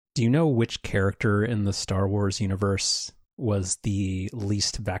Do you know which character in the Star Wars universe was the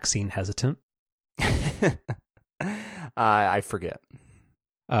least vaccine hesitant? I forget.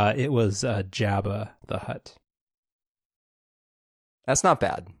 It was Jabba the Hutt. That's not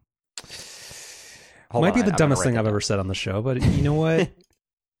bad. Might be the dumbest thing I've ever said on the show, but you know what?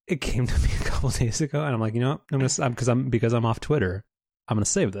 It came to me a couple of days ago, and I'm like, you know what? Because I'm off Twitter, I'm gonna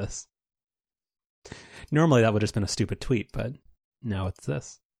save this. Normally that would have just been a stupid tweet, but now it's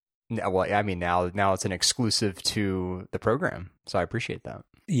this. Well, I mean, now it's an exclusive to the program, so I appreciate that.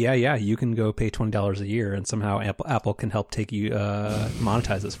 Yeah, you can go pay $20 a year, and somehow Apple can help take you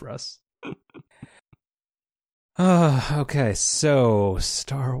monetize this for us. Okay, so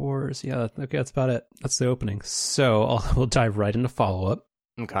Star Wars. Yeah, okay, that's about it. That's the opening. So we'll dive right into follow-up.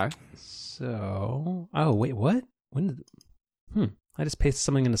 Okay. So, wait, what? When did... I just pasted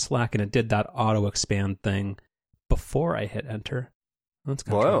something into Slack, and it did that auto-expand thing before I hit enter. That's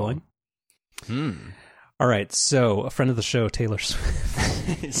kind of troubling. All right, so a friend of the show, Taylor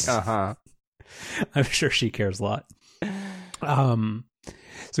Swift. I'm sure she cares a lot. So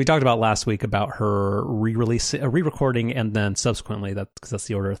we talked about last week about her re-recording, and then subsequently, because that's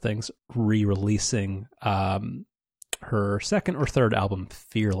the order of things, re-releasing her second or third album,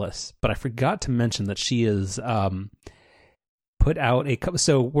 Fearless. But I forgot to mention that she is put out a couple.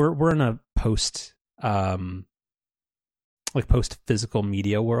 So we're in a post physical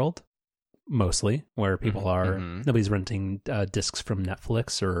media world, mostly, where people are nobody's renting discs from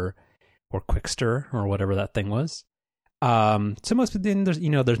Netflix or Quickster or whatever that thing was. So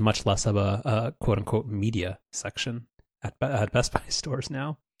there's much less of a quote unquote media section at Best Buy stores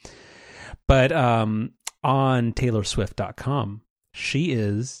now. But on TaylorSwift.com, she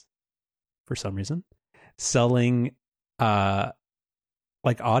is, for some reason, selling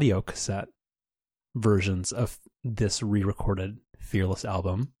like audio cassette versions of this re-recorded Fearless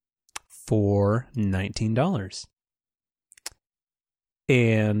album for $19.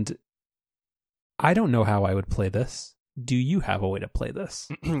 And I don't know how I would play this. Do you have a way to play this?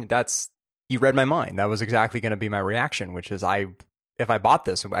 You read my mind. That was exactly going to be my reaction, which is if I bought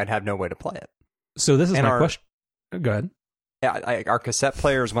this, I'd have no way to play it. So this is my question. Go ahead. Yeah, our cassette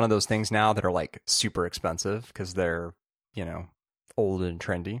player is one of those things now that are like super expensive because they're, old and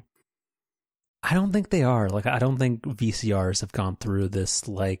trendy. I don't think they are. Like, I don't think VCRs have gone through this.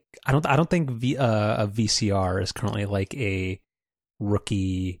 Like, I don't think a VCR is currently like a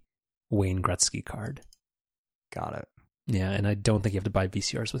rookie Wayne Gretzky card. Got it. Yeah, and I don't think you have to buy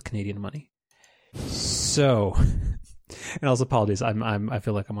VCRs with Canadian money. So, and also apologies. I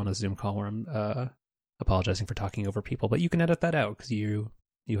feel like I'm on a Zoom call where I'm apologizing for talking over people, but you can edit that out because you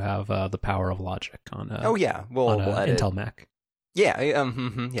have the power of Logic on. We'll edit. Intel Mac. Yeah,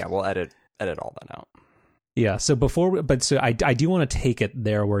 yeah, we'll edit all that out. Yeah. So I do want to take it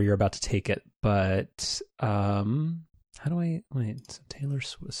there where you're about to take it, but how do I wait? So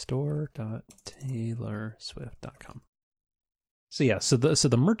store.taylorswift.com. So yeah, so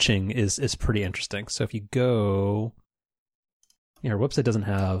the merching is pretty interesting. So if you go, our website doesn't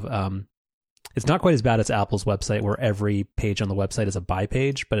have it's not quite as bad as Apple's website where every page on the website is a buy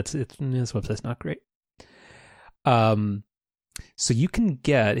page, but this website's not great. So you can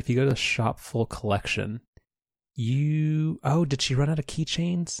get, if you go to Shop Full Collection, did she run out of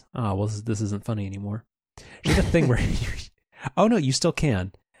keychains? Oh, well, this isn't funny anymore. She had a thing where you still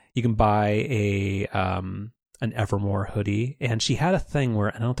can. You can buy an Evermore hoodie, and she had a thing where,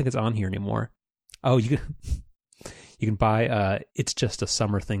 and I don't think it's on here anymore. Oh, you can buy It's Just a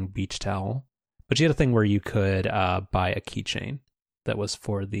Summer Thing beach towel. But she had a thing where you could buy a keychain that was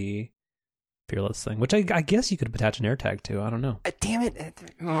for the Fearless thing, which I guess you could attach an AirTag to. I don't know. Damn it.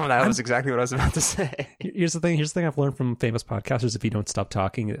 That was exactly what I was about to say. Here's the thing I've learned from famous podcasters. If you don't stop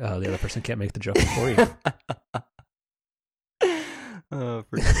talking, the other person can't make the joke for you. Oh,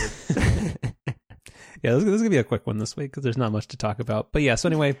 for sure. Yeah, this is going to be a quick one this week because there's not much to talk about. But yeah, so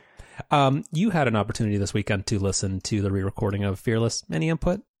anyway, you had an opportunity this weekend to listen to the re-recording of Fearless. Any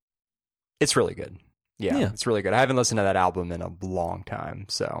input? It's really good. Yeah, it's really good. I haven't listened to that album in a long time,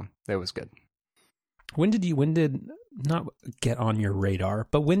 so it was good. When did not get on your radar,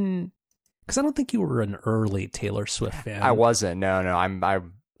 but because I don't think you were an early Taylor Swift fan. I wasn't. No.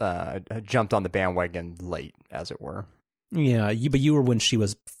 I jumped on the bandwagon late, as it were. Yeah, but you were when she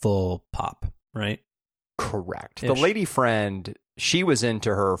was full pop, right? Correct. The lady friend, she was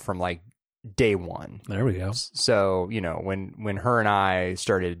into her from like day one. There we go. So, when her and I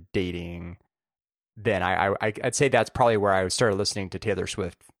started dating, then I'd say that's probably where I started listening to Taylor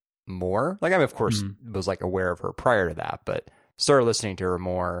Swift more. Like, I of course was like aware of her prior to that, but started listening to her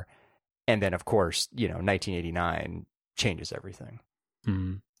more. And then of course, 1989 changes everything.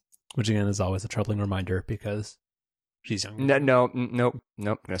 Which again is always a troubling reminder because she's young. Nope. I'm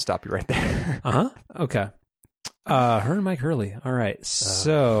gonna stop you right there. Okay. Her and Mike Hurley. All right.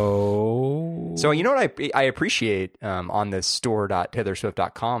 So you know what I appreciate on this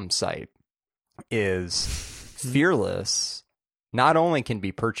store.taylorswift.com site is Fearless not only can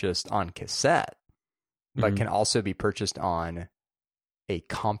be purchased on cassette, but can also be purchased on a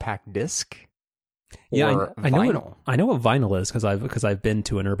compact disc. Yeah, I know what vinyl is because I've been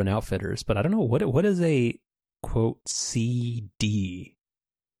to an Urban Outfitters, but I don't know what is a quote CD.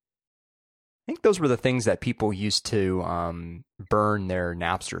 I think those were the things that people used to burn their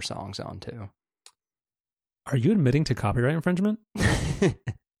Napster songs onto. Are you admitting to copyright infringement?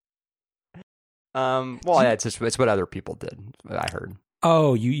 Well, yeah, it's what other people did. I heard.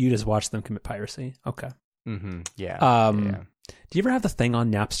 Oh, you just watched them commit piracy. Okay. Mm-hmm. Yeah. Yeah. Do you ever have the thing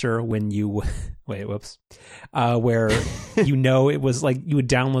on Napster when you where it was like you would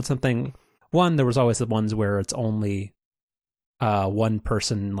download something? One, there was always the ones where it's only one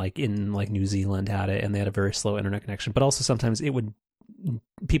person like in like New Zealand had it and they had a very slow internet connection, but also sometimes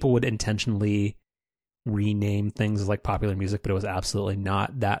people would intentionally rename things as like popular music, but it was absolutely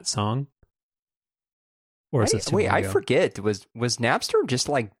not that song. Or is this too long ago? I forget. Was Napster just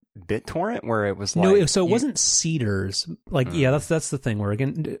like BitTorrent where it was like it wasn't Cedars. Like that's the thing where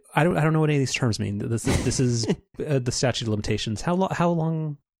again I don't know what any of these terms mean. This is the statute of limitations. How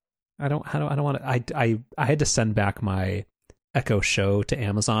long I don't want to I had to send back my Echo Show to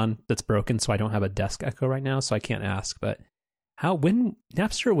Amazon that's broken, so I don't have a desk Echo right now, so I can't ask. But when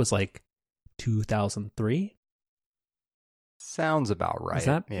Napster was like 2003? Sounds about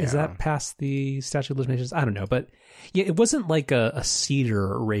right. Is that past the statute of limitations? I don't know, but yeah, it wasn't like a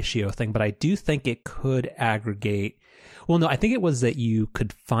Cedar ratio thing, but I do think it could aggregate. Well, no, I think it was that you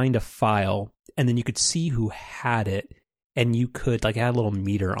could find a file and then you could see who had it, and you could like add a little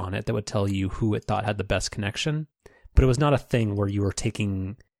meter on it that would tell you who it thought had the best connection. But it was not a thing where you were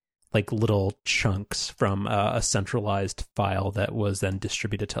taking like little chunks from a centralized file that was then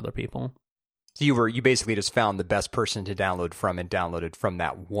distributed to other people. So you basically just found the best person to download from and downloaded from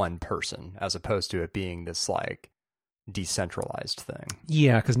that one person, as opposed to it being this like decentralized thing.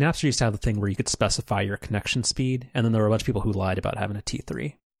 Yeah, because Napster used to have the thing where you could specify your connection speed, and then there were a bunch of people who lied about having a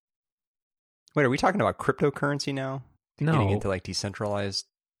T3. Wait, are we talking about cryptocurrency now? No. Getting into like decentralized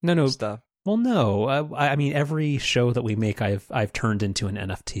stuff? Well, no. I mean, every show that we make, I've turned into an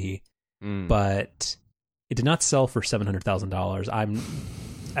NFT, but it did not sell for $700,000.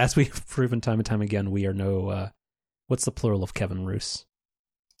 As we've proven time and time again, we are no. What's the plural of Kevin Roos?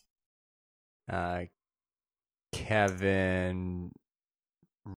 Kevin.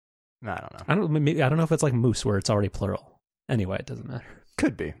 I don't know. I don't know if it's like moose where it's already plural. Anyway, it doesn't matter.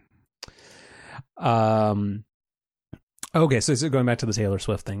 Could be. Okay, so going back to the Taylor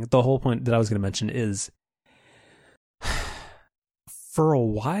Swift thing, the whole point that I was going to mention is, for a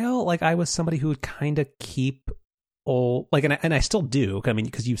while, like I was somebody who would kind of keep old, like, and I still do. I mean,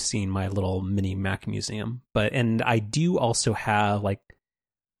 because you've seen my little mini Mac museum, and I do also have like,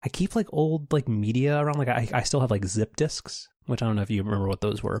 I keep like old like media around. Like I still have like zip disks, which I don't know if you remember what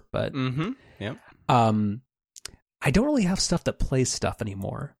those were, but yeah. I don't really have stuff that plays stuff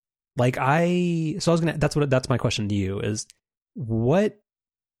anymore. Like that's my question to you is, what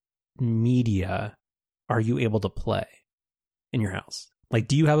media are you able to play in your house? Like,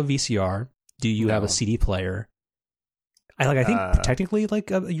 do you have a VCR? Do you have a CD player? I think technically like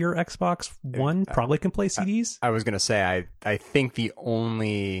your Xbox One probably can play CDs. I was going to say, I think the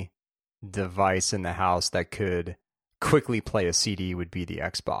only device in the house that could quickly play a CD would be the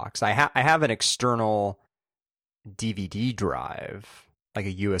Xbox. I have an external DVD drive, like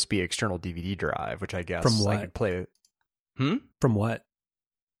a USB external DVD drive, which I guess from what? I could play. From what?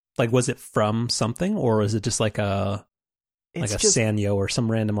 Like, was it from something, or is it just like a Sanyo or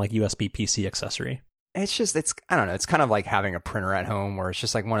some random like USB PC accessory? I don't know. It's kind of like having a printer at home, where it's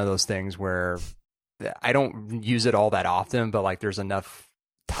just like one of those things where I don't use it all that often, but like there's enough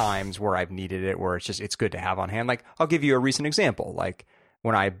times where I've needed it where it's good to have on hand. Like, I'll give you a recent example. Like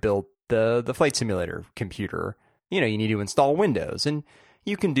when I built the Flight Simulator computer, you need to install Windows, and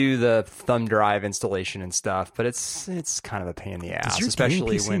you can do the thumb drive installation and stuff, but it's kind of a pain in the ass. Does your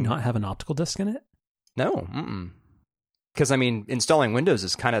especially PC when not have an optical disc in it? No, because I mean, installing Windows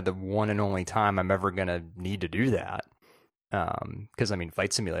is kind of the one and only time I'm ever gonna need to do that. Because I mean,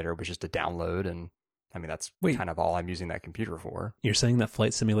 Flight Simulator was just a download, and I mean that's kind of all I'm using that computer for. You're saying that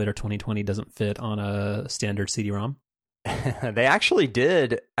Flight Simulator 2020 doesn't fit on a standard CD-ROM? They actually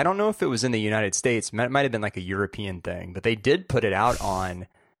did. I don't know if it was in the United States. It might have been like a European thing, but they did put it out on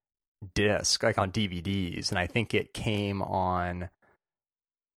disc, like on DVDs, and I think it came on.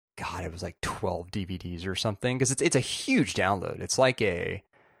 God, God, it was like 12 DVDs or something, because it's a huge download. It's like a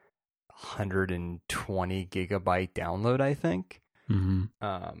 120 gigabyte download, I think.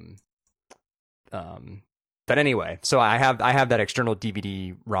 Mm-hmm. But anyway, so I have that external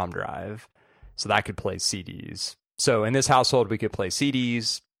DVD ROM drive, so that could play CDs. So in this household, we could play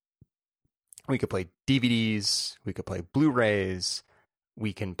CDs, we could play DVDs, we could play Blu-rays,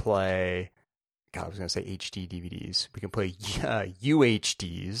 we can play, God, I was going to say HD DVDs. We can play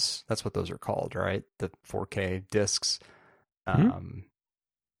UHDs. That's what those are called, right? The 4K discs. Aren't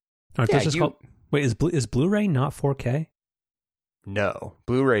those just called? Wait, is Blu-ray not 4K? No,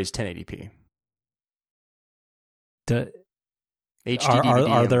 Blu-ray is 1080p. HD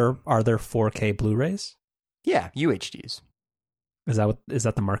DVD are there 4K Blu-rays? Yeah, UHDs. Is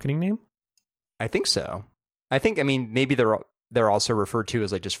that the marketing name? I think so. I mean, maybe they're also referred to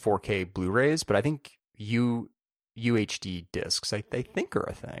as like just 4K Blu-rays, but I think UHD discs, I think, are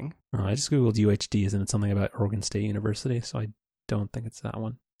a thing. Oh, I just googled UHDs and it's something about Oregon State University, so I don't think it's that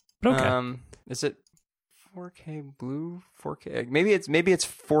one. But okay. Is it 4K Blue? 4K? Maybe it's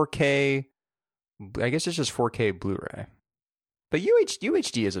 4K. I guess it's just 4K Blu-ray. But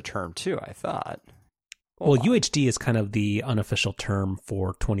UHD is a term too, I thought. UHD is kind of the unofficial term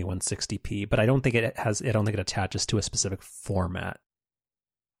for 2160p, but I don't think it attaches to a specific format.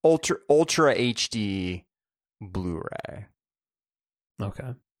 Ultra HD Blu-ray.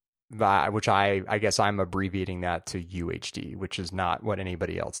 Okay. Which I guess I'm abbreviating that to UHD, which is not what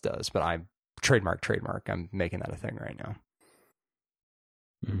anybody else does, but I'm trademark. I'm making that a thing right now.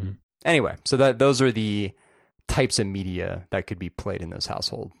 Mm-hmm. Anyway, so those are the types of media that could be played in this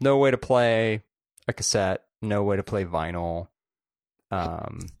household. No way to play a cassette, no way to play vinyl.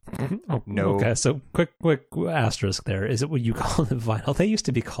 No. Okay, so quick asterisk there. Is it what you call it vinyl? They used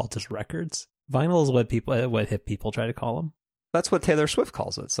to be called just records. Vinyl is what hip people try to call them. That's what Taylor Swift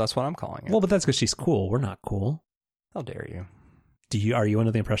calls it, so that's what I'm calling it. Well, but that's because she's cool. We're not cool. How dare you? Are you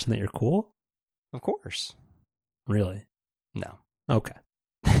under the impression that you're cool? Of course. Really? No. Okay.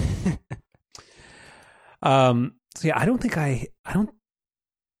 So yeah, I don't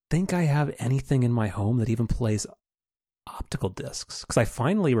think I have anything in my home that even plays optical discs, because I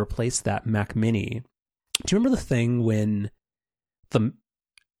finally replaced that Mac Mini. Do you remember the thing when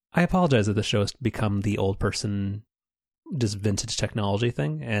I apologize that the show has become the old person, just vintage technology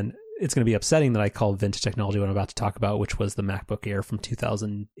thing, and it's going to be upsetting that I call vintage technology what I'm about to talk about, which was the MacBook Air from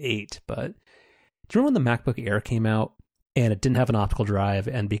 2008. But do you remember when the MacBook Air came out and it didn't have an optical drive,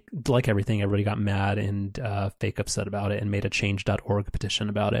 and like everything, everybody got mad and fake upset about it and made a change.org petition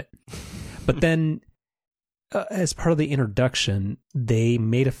about it. But then as part of the introduction, they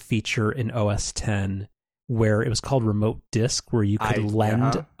made a feature in OS X where it was called Remote Disk, where you could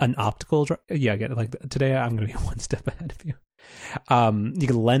lend an optical drive. Yeah, I get it. Like today, I'm going to be one step ahead of you. You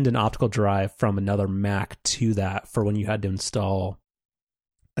could lend an optical drive from another Mac to that for when you had to install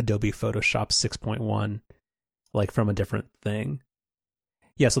Adobe Photoshop 6.1, like from a different thing.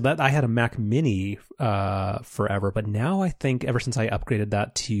 Yeah, so that I had a Mac Mini forever, but now I think ever since I upgraded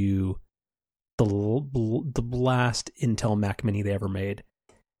that to the last Intel Mac Mini they ever made,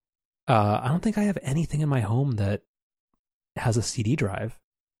 I don't think I have anything in my home that has a CD drive.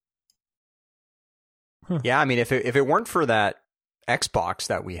 Huh. Yeah, I mean, if it weren't for that Xbox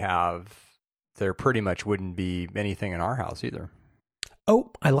that we have, there pretty much wouldn't be anything in our house either.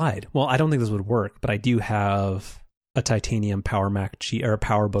 Oh, I lied. Well, I don't think this would work, but I do have a titanium PowerBook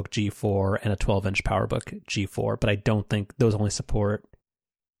G4 and a 12-inch PowerBook G4, but I don't think those only support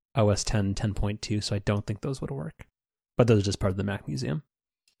OS X 10.2, so I don't think those would work. But those are just part of the Mac Museum.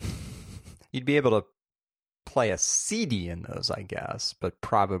 You'd be able to play a CD in those, I guess, but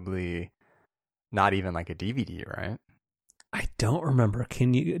probably not even like a DVD, right? I don't remember.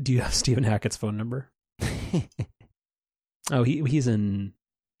 Do you have Stephen Hackett's phone number? Oh, he lives in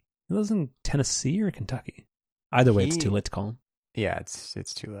Tennessee or Kentucky. Either way, it's too late to call him. Yeah,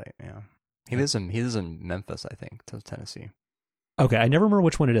 it's too late. Yeah, he lives in Memphis, I think, to Tennessee. Okay, I never remember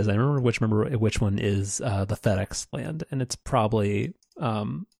which one it is. I remember which one is the FedEx land, and it's probably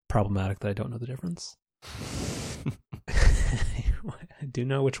problematic that I don't know the difference. I do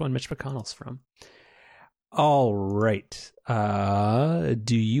know which one Mitch McConnell's from. All right.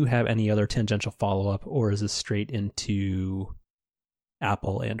 Do you have any other tangential follow-up, or is this straight into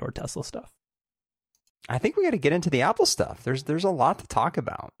Apple and or Tesla stuff? I think we got to get into the Apple stuff. There's a lot to talk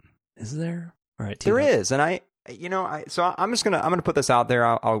about. Is there? All right. There is, and I'm gonna put this out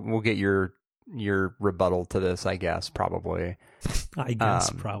there. We'll get your rebuttal to this, I guess, probably. I guess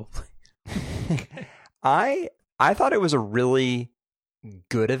probably. I thought it was a really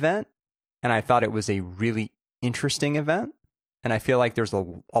good event, and I thought it was a really interesting event. and I feel like there's a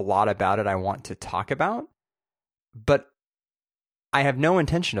lot about it I want to talk about, but I have no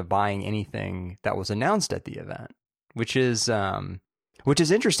intention of buying anything that was announced at the event, which is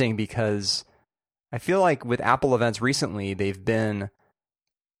interesting because I feel like with Apple events recently, they've been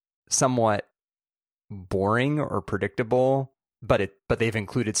somewhat boring or predictable, but they've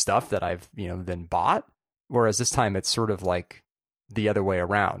included stuff that I've, then bought. Whereas this time it's sort of like the other way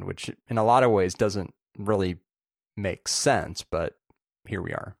around, which in a lot of ways doesn't really make sense, but here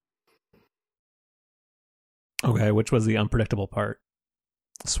we are. Okay, which was the unpredictable part?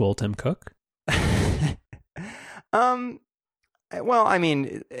 Swole Tim Cook? Well, I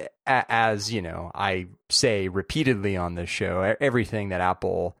mean, as I say repeatedly on this show, everything that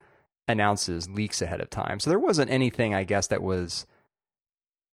Apple announces leaks ahead of time. So there wasn't anything, I guess, that was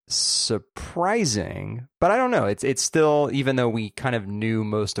surprising, but I don't know. It's still, even though we kind of knew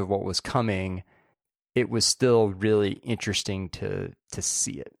most of what was coming, it was still really interesting to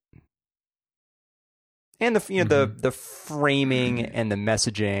see it. And the framing and the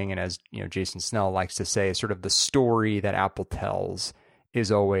messaging, and as Jason Snell likes to say, sort of the story that Apple tells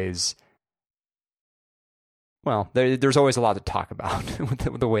is always, well, there's always a lot to talk about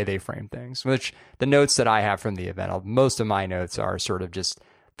with the way they frame things. Which the notes that I have from the event, most of my notes are sort of just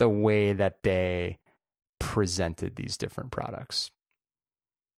the way that they presented these different products.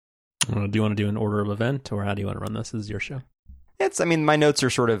 Do you want to do an order of event, or how do you want to run this? This is your show. My notes are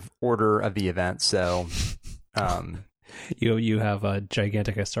sort of order of the event, so you have a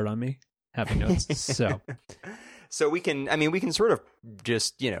gigantic start on me having notes. So we can sort of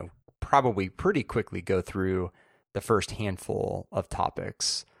just, probably pretty quickly go through the first handful of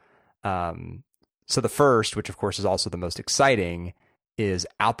topics. So the first, which of course is also the most exciting, is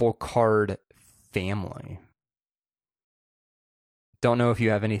Apple Card Family. Don't know if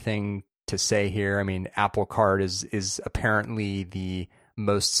you have anything to say here. I mean, Apple Card is apparently the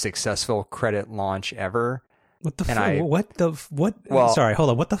most successful credit launch ever. What the fuck? Well, sorry,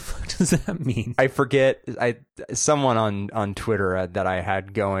 hold on. What the fuck does that mean? I forget. Someone on Twitter that I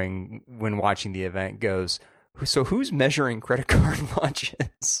had going when watching the event goes, so who's measuring credit card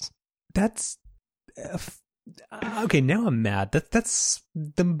launches? That's okay. Now I'm mad. That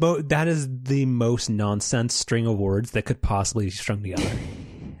is the most nonsense string of words that could possibly be strung together.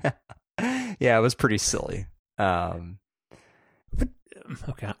 Yeah, it was pretty silly.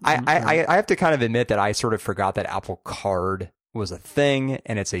 Okay. I have to kind of admit that I sort of forgot that Apple Card was a thing,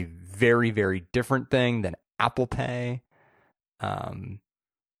 and it's a very, very different thing than Apple Pay,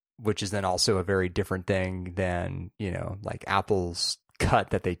 which is then also a very different thing than, like Apple's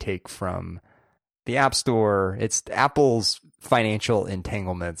cut that they take from the App Store. It's Apple's financial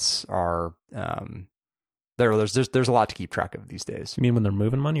entanglements are there's a lot to keep track of these days. You mean when they're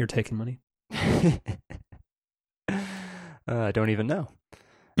moving money or taking money? I don't even know.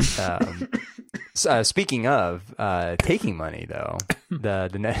 Speaking of taking money, though, the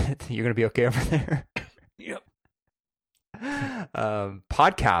net, you're gonna be okay over there. Yep.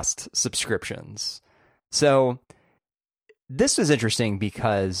 Podcast subscriptions. So this was interesting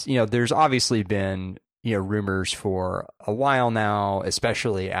because there's obviously been rumors for a while now,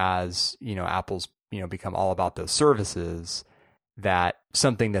 especially as Apple's become all about those services, that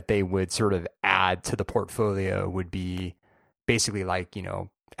something that they would sort of add to the portfolio would be basically like,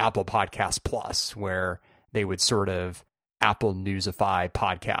 Apple Podcast Plus, where they would sort of Apple Newsify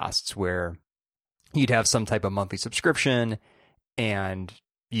podcasts, where you'd have some type of monthly subscription and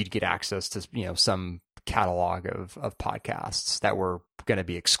you'd get access to, some catalog of podcasts that were going to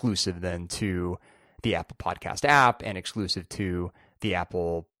be exclusive then to the Apple Podcast app and exclusive to the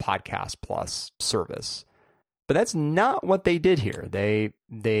Apple Podcast Plus service. But that's not what they did here.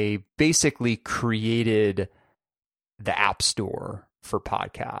 They basically created the App Store for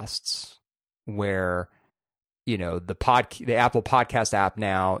podcasts, where the Apple Podcast app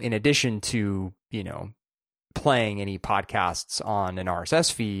now, in addition to playing any podcasts on an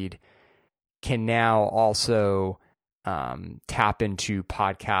RSS feed, can now also tap into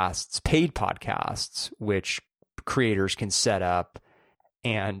paid podcasts, which creators can set up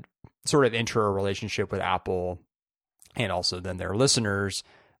and sort of enter a relationship with Apple and also then their listeners,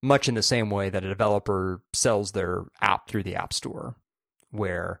 much in the same way that a developer sells their app through the App Store,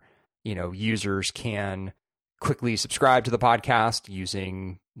 where users can quickly subscribe to the podcast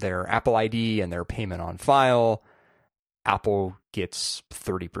using their Apple ID and their payment on file. Apple gets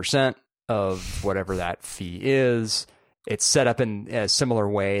 30% of whatever that fee is. It's set up in a similar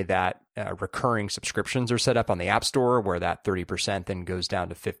way that recurring subscriptions are set up on the App Store, where that 30% then goes down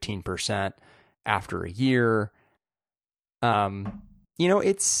to 15% after a year.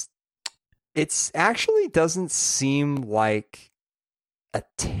 It's actually doesn't seem like a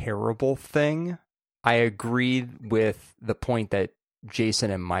terrible thing. I agreed with the point that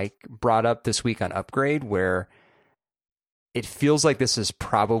Jason and Mike brought up this week on Upgrade, where it feels like this is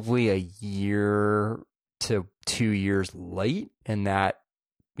probably a year to 2 years late, and that,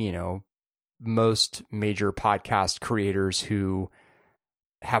 most major podcast creators who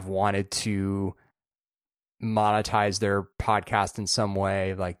have wanted to monetize their podcast in some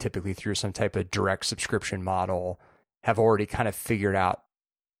way, like typically through some type of direct subscription model, have already kind of figured out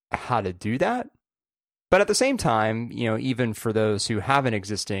how to do that. But at the same time, even for those who have an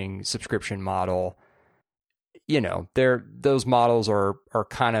existing subscription model, those models are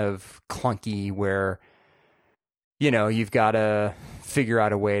kind of clunky, where you've got to figure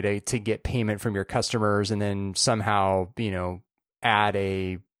out a way to get payment from your customers, and then somehow add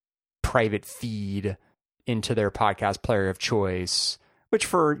a private feed into their podcast player of choice, which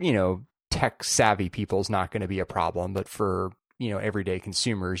for tech savvy people is not going to be a problem, but for everyday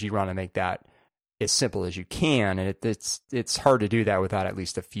consumers, you want to make that as simple as you can, and it's hard to do that without at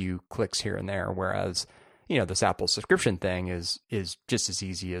least a few clicks here and there. Whereas this Apple subscription thing is just as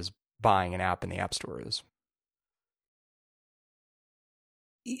easy as buying an app in the App Store is.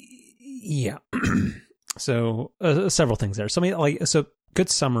 Yeah. So several things there. So good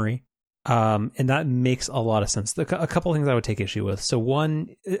summary. And that makes a lot of sense. A couple of things I would take issue with. So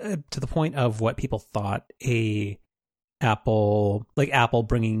one, to the point of what people thought Apple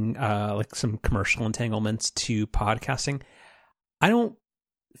bringing some commercial entanglements to podcasting. I don't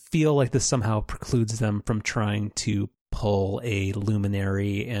feel like this somehow precludes them from trying to pull a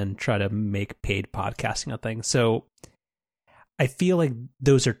Luminary and try to make paid podcasting a thing. So I feel like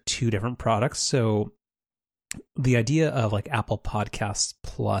those are two different products. So the idea of like Apple Podcasts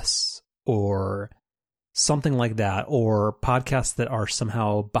Plus or something like that, or podcasts that are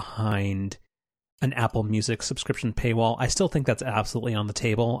somehow behind an Apple Music subscription paywall, I still think that's absolutely on the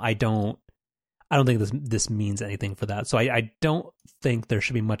table. I don't think this means anything for that. So I don't think there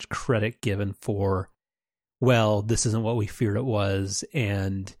should be much credit given for, well, this isn't what we feared it was,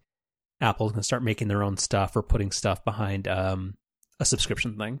 and Apple's going to start making their own stuff or putting stuff behind a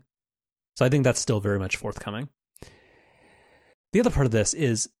subscription thing. So I think that's still very much forthcoming. The other part of this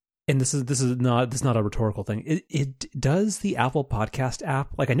is, and this is not a rhetorical thing. It does the Apple Podcast app,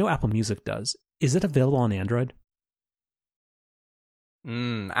 like I know Apple Music does. Is it available on Android?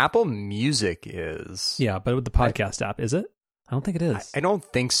 Apple Music is. Yeah, but with the podcast app, is it? I don't think it is. I don't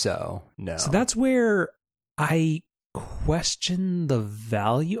think so. No. So that's where I question the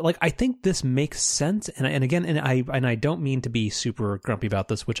value. Like, I think this makes sense, and I don't mean to be super grumpy about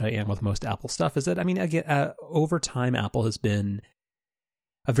this, which I am with most Apple stuff. Is that, I mean, again, over time, Apple has been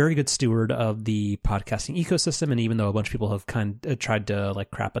a very good steward of the podcasting ecosystem, and even though a bunch of people have kind of tried to like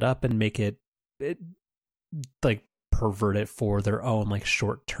crap it up and make it like pervert it for their own like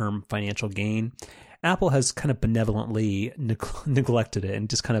short-term financial gain, Apple has kind of benevolently neglected it, and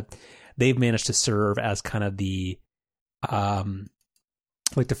just kind of they've managed to serve as kind of the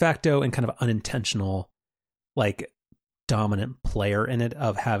like de facto and kind of unintentional like dominant player in it,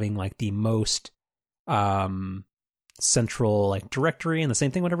 of having like the most central like directory. And the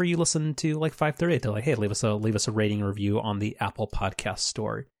same thing whenever you listen to like 538, they're like, hey, leave us a rating review on the Apple Podcast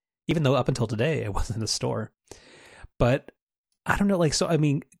Store, even though up until today it wasn't a store. But I don't know, like, so I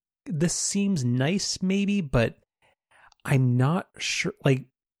mean, this seems nice maybe, but I'm not sure. Like,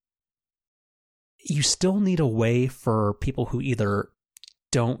 you still need a way for people who either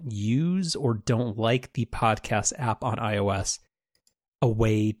don't use or don't like the podcast app on iOS, a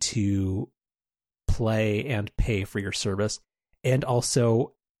way to play and pay for your service, and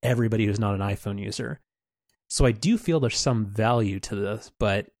also everybody who's not an iPhone user. So I do feel there's some value to this,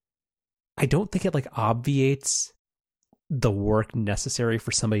 but I don't think it like obviates the work necessary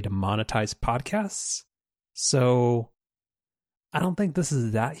for somebody to monetize podcasts. So I don't think this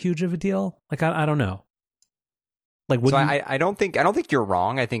is that huge of a deal. Like, I don't know. Like, so I don't think you're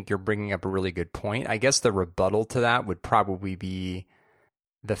wrong. I think you're bringing up a really good point. I guess the rebuttal to that would probably be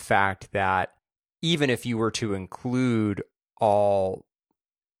the fact that even if you were to include all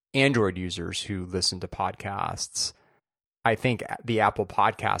Android users who listen to podcasts, I think the Apple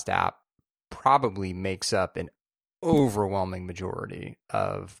Podcast app probably makes up an overwhelming majority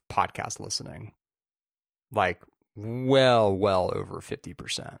of podcast listening. Like, well over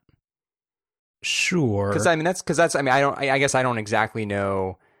 50%. Sure. Because I guess I don't exactly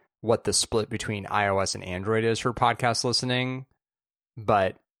know what the split between iOS and Android is for podcast listening,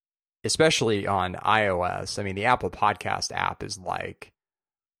 but especially on iOS, I mean, the Apple Podcast app is like,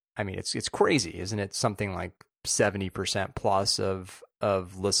 I mean, it's crazy, isn't it? Something like 70% plus of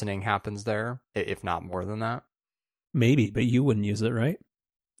listening happens there, if not more than that. Maybe, but you wouldn't use it, right?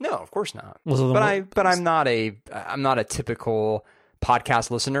 No, of course not. Well, but I'm not a typical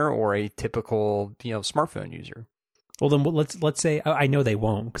podcast listener or a typical smartphone user. Well, then let's say I know they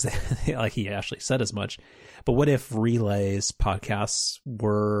won't because like he actually said as much. But what if Relay's podcasts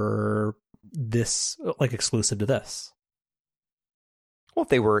were this like exclusive to this? Well, if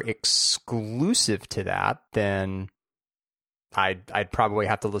they were exclusive to that, then I'd probably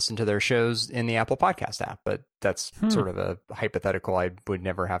have to listen to their shows in the Apple Podcast app. But that's sort of a hypothetical I would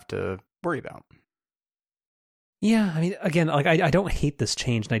never have to worry about. Yeah, I mean, again, like I don't hate this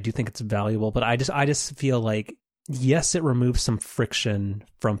change, and I do think it's valuable. But I just feel like, yes, it removes some friction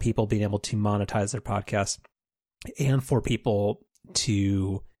from people being able to monetize their podcasts and for people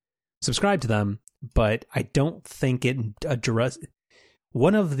to subscribe to them. But I don't think it addresses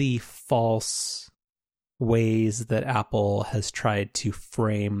one of the false ways that Apple has tried to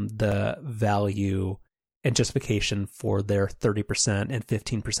frame the value and justification for their 30% and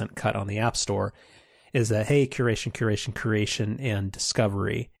 15% cut on the App Store is that, hey, curation, and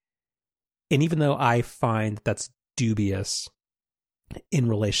discovery. And even though I find that's dubious in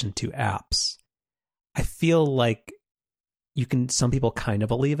relation to apps, I feel like some people kind of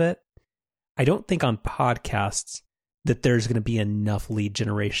believe it. I don't think on podcasts that there's going to be enough lead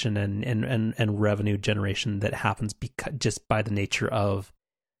generation and revenue generation that happens just by the nature of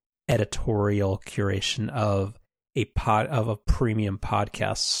editorial curation of a premium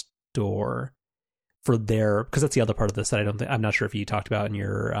podcast store for their, because that's the other part of this that I'm not sure if you talked about in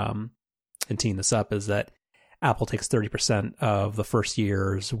your in teeing this up, is that Apple takes 30% of the first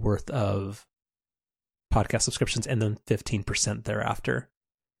year's worth of podcast subscriptions and then 15% thereafter.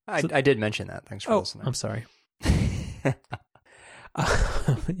 I did mention that. Thanks for listening. I'm sorry. You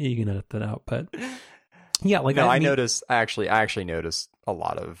can edit that out, but yeah, like no, I actually noticed a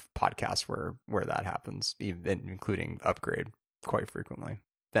lot of podcasts where that happens, even including Upgrade, quite frequently.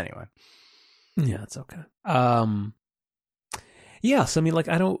 Anyway, yeah, it's okay. Yeah, so I mean, like,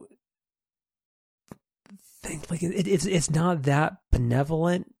 I don't think like it's not that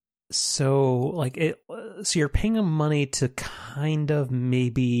benevolent. So so you're paying them money to kind of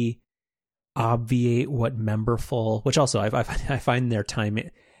maybe obviate what Memberful, which also I find their time.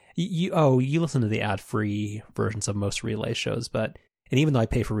 You listen to the ad-free versions of most Relay shows, and even though I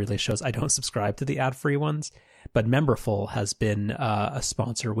pay for Relay shows, I don't subscribe to the ad-free ones. But Memberful has been a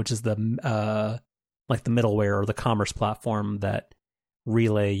sponsor, which is the middleware or the commerce platform that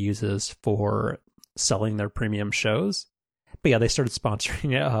Relay uses for selling their premium shows. But yeah, they started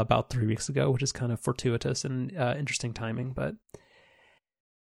sponsoring it about 3 weeks ago, which is kind of fortuitous and interesting timing. But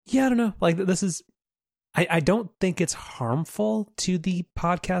yeah, I don't know. Like, this is, I don't think it's harmful to the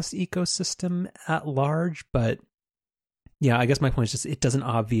podcast ecosystem at large, but yeah, I guess my point is just it doesn't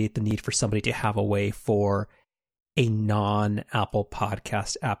obviate the need for somebody to have a way for a non-Apple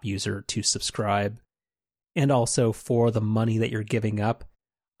Podcast app user to subscribe. And also for the money that you're giving up,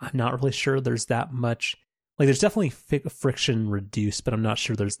 I'm not really sure there's that much. Like, there's definitely friction reduced, but I'm not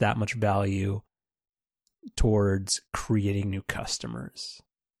sure there's that much value towards creating new customers.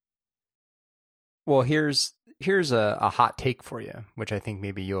 Well, here's a hot take for you, which I think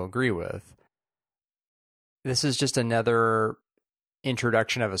maybe you'll agree with. This is just another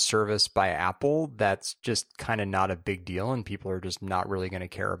introduction of a service by Apple that's just kind of not a big deal, and people are just not really going to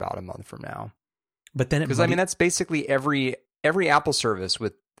care about a month from now. But then, because I mean, that's basically every Apple service,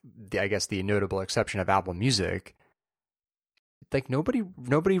 with I guess the notable exception of Apple Music. Like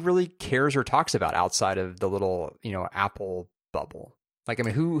nobody really cares or talks about outside of the little Apple bubble. Like, I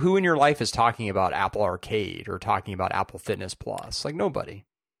mean, who in your life is talking about Apple Arcade or talking about Apple Fitness Plus? Like, nobody.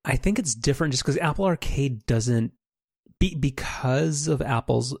 I think it's different just because Apple Arcade doesn't, because of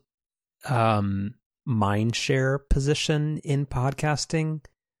Apple's mind share position in podcasting,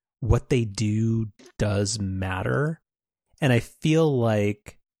 what they do does matter. And I feel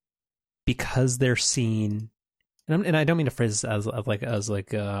like because they're seen, and I don't mean to phrase this as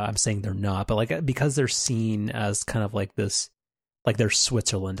I'm saying they're not, but like because they're seen as kind of like this, like they're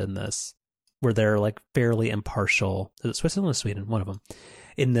Switzerland in this, where they're like fairly impartial. Is it Switzerland or Sweden? One of them.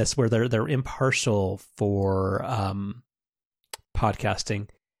 In this, where they're impartial for podcasting,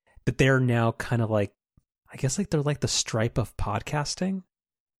 that they're now kind of like, I guess like they're like the Stripe of podcasting.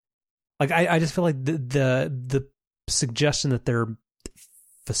 Like I just feel like the suggestion that they're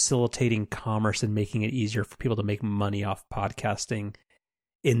facilitating commerce and making it easier for people to make money off podcasting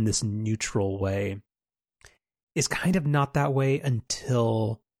in this neutral way is kind of not that way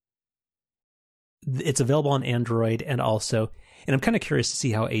until it's available on Android. And I'm kind of curious to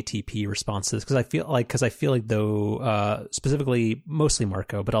see how ATP responds to this, because I feel like though specifically mostly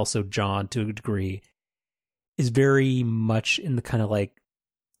Marco, but also John to a degree, is very much in the kind of like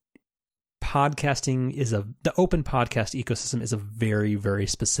podcasting the open podcast ecosystem is a very, very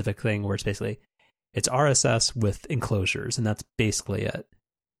specific thing where it's basically it's RSS with enclosures, and that's basically it.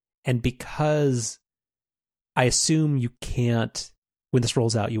 And because I assume you can't, when this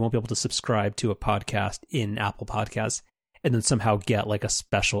rolls out, you won't be able to subscribe to a podcast in Apple Podcasts and then somehow get like a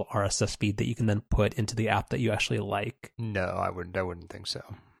special RSS feed that you can then put into the app that you actually like. No, I wouldn't think so.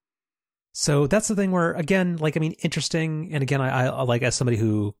 So that's the thing where, again, like, I mean, interesting. And again, I like, as somebody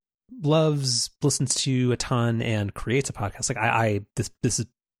who listens to a ton and creates a podcast, like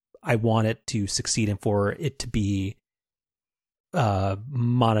I want it to succeed and for it to be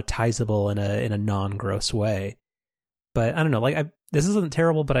monetizable in a non-gross way. But I don't know, like this isn't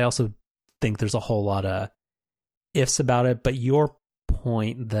terrible, but I also think there's a whole lot of ifs about it. But your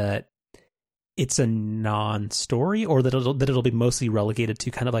point that it's a non-story, or that it'll be mostly relegated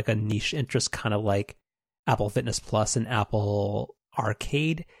to kind of like a niche interest, kind of like Apple Fitness Plus and Apple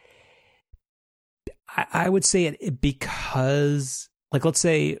Arcade, I would say it because, like, let's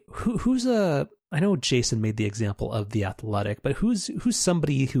say I know Jason made the example of The Athletic, but who's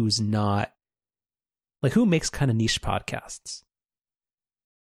somebody who's not, like, who makes kind of niche podcasts?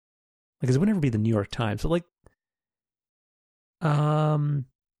 Like, 'cause it would never be the New York Times, but like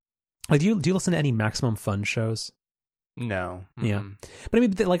do you listen to any Maximum Fun shows? No. Mm-hmm. Yeah. But I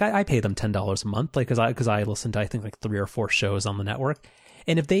mean, like, I pay them $10 a month, like, because I listen to, I think, like 3 or 4 shows on the network.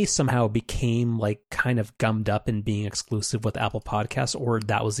 And if they somehow became like kind of gummed up in being exclusive with Apple Podcasts, or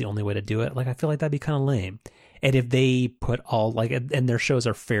that was the only way to do it, like, I feel like that'd be kind of lame. And if they put all, like, and their shows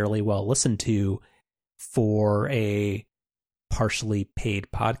are fairly well listened to for a partially paid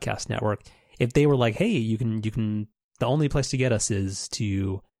podcast network, if they were like, hey, you can the only place to get us is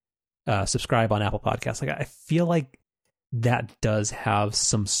to subscribe on Apple Podcasts, like, I feel like that does have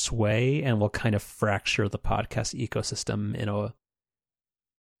some sway and will kind of fracture the podcast ecosystem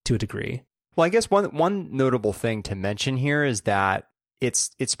to a degree. Well, I guess one notable thing to mention here is that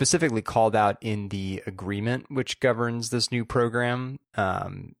it's specifically called out in the agreement which governs this new program.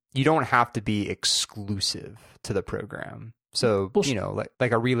 You don't have to be exclusive to the program. So, you know,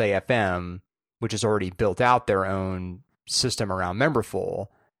 like a Relay FM, which has already built out their own system around Memberful,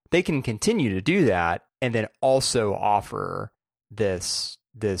 they can continue to do that and then also offer this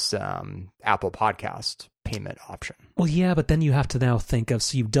Apple Podcast payment option. Well, yeah, but then you have to now think of,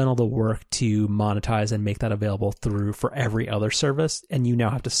 so you've done all the work to monetize and make that available for every other service, and you now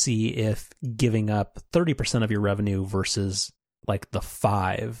have to see if giving up 30% of your revenue versus like the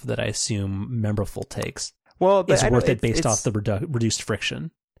 5 that I assume Memberful takes, well, but is worth it based off the reduced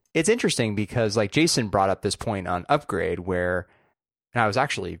friction. It's interesting because, like, Jason brought up this point on Upgrade where, and I was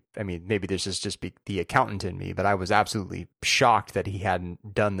actually, I mean, maybe this is just the accountant in me, but I was absolutely shocked that he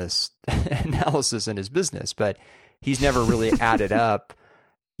hadn't done this analysis in his business. But he's never really added up,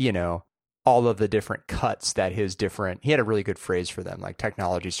 you know, all of the different cuts that he had a really good phrase for them, like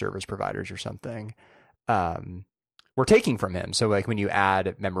technology service providers or something, were taking from him. So, like, when you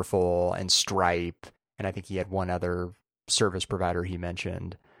add Memberful and Stripe, and I think he had one other service provider he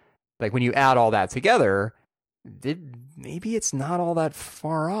mentioned, like, when you add all that together, maybe it's not all that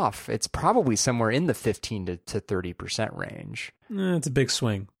far off. It's probably somewhere in the 15 to 30% range. It's a big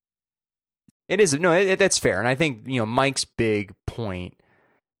swing. It is. No, that's fair. And I think, you know, Mike's big point,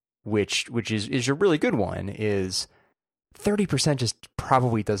 which is a really good one, is 30% just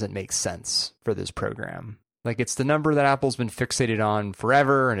probably doesn't make sense for this program. Like, it's the number that Apple's been fixated on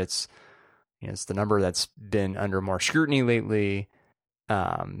forever, and it's, you know, it's the number that's been under more scrutiny lately.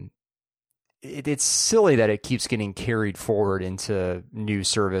 It's silly that it keeps getting carried forward into new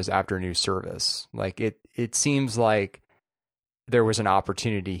service after new service. Like, it seems like there was an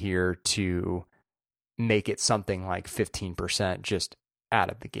opportunity here to make it something like 15% just out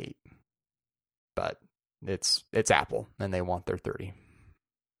of the gate. But it's Apple, and they want their 30.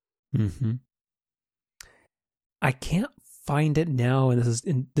 Mm-hmm. I can't find it now, and this is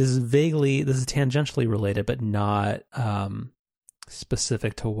tangentially related, but not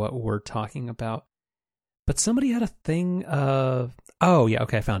specific to what we're talking about. But somebody had a thing of, oh yeah,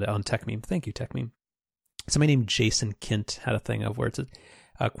 okay, I found it on TechMeme. Thank you, TechMeme. Somebody named Jason Kint had a thing of where it's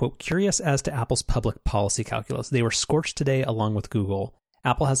quote, curious as to Apple's public policy calculus. They were scorched today along with Google.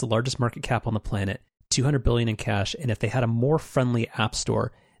 Apple has the largest market cap on the planet, $200 billion in cash, and if they had a more friendly app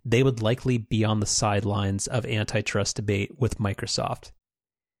store, they would likely be on the sidelines of antitrust debate with Microsoft.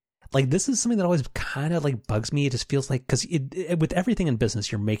 Like, this is something that always kind of like bugs me. It just feels like, because with everything in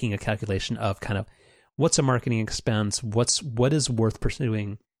business, you're making a calculation of kind of what's a marketing expense, what is worth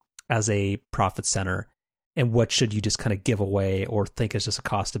pursuing as a profit center, and what should you just kind of give away or think is just a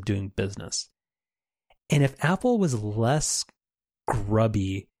cost of doing business. And if Apple was less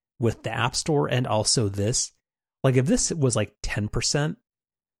grubby with the App Store and also this, like if this was like 10%,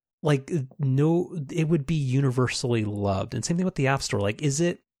 like no, it would be universally loved. And same thing with the App Store. Like,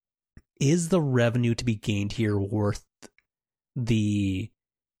 is the revenue to be gained here worth the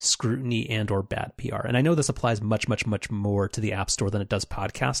scrutiny and or bad PR? And I know this applies much, much, much more to the App Store than it does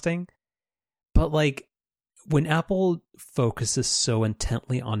podcasting. But like when Apple focuses so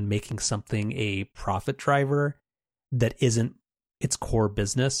intently on making something a profit driver that isn't its core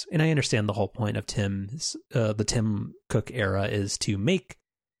business, and I understand the whole point of the Tim Cook era is to make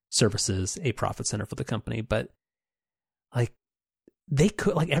services a profit center for the company, but like they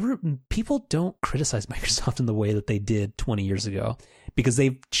could, like people don't criticize Microsoft in the way that they did 20 years ago because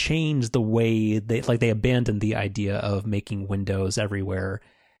they've changed the way they abandoned the idea of making Windows everywhere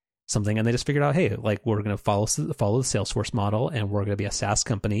something, and they just figured out, hey, like we're going to follow the Salesforce model, and we're going to be a SaaS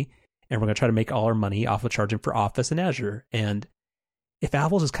company, and we're going to try to make all our money off of charging for Office and Azure. And if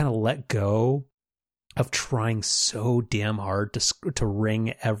Apple just kind of let go of trying so damn hard to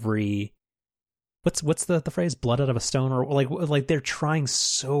wring every what's the phrase, blood out of a stone, or like they're trying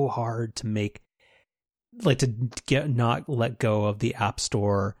so hard to make, like, to get not let go of the App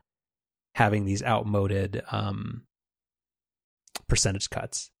Store having these outmoded percentage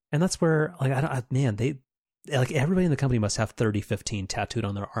cuts. And that's where, like, they like everybody in the company must have 3015 tattooed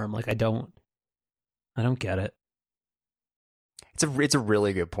on their arm. Like I don't get it. It's a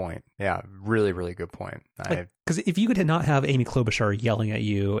really good point. Yeah, really, really good point. Because if you could not have Amy Klobuchar yelling at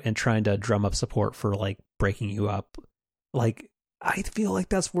you and trying to drum up support for like breaking you up, like I feel like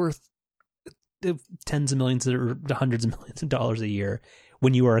that's worth tens of millions or hundreds of millions of dollars a year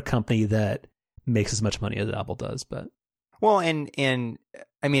when you are a company that makes as much money as Apple does. But well, and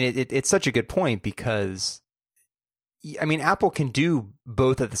I mean, it's such a good point because, I mean, Apple can do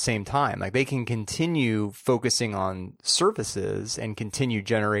both at the same time. Like they can continue focusing on services and continue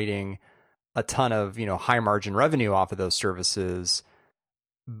generating a ton of, high margin revenue off of those services,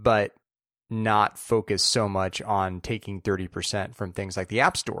 but not focus so much on taking 30% from things like the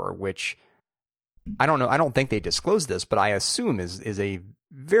App Store, which I don't know. I don't think they disclose this, but I assume is a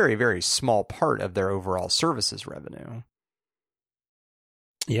very, very small part of their overall services revenue.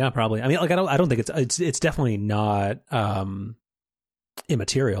 Yeah, probably. I mean, like I don't think it's definitely not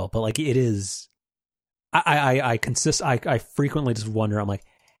immaterial, but like it is. I frequently just wonder. I'm like,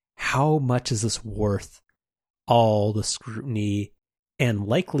 how much is this worth all the scrutiny and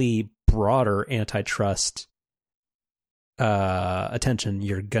likely broader antitrust attention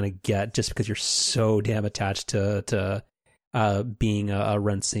you're gonna get just because you're so damn attached to being a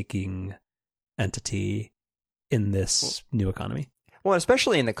rent-seeking entity in this new economy? Well,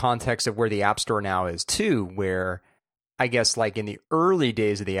 especially in the context of where the App Store now is too, where I guess like in the early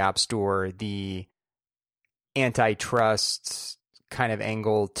days of the App Store, the antitrust kind of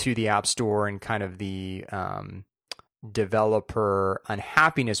angle to the App Store and kind of the developer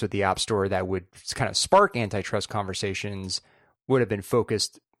unhappiness with the App Store that would kind of spark antitrust conversations would have been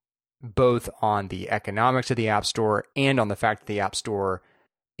focused both on the economics of the App Store and on the fact that the App Store,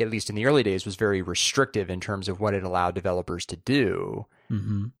 at least in the early days, was very restrictive in terms of what it allowed developers to do.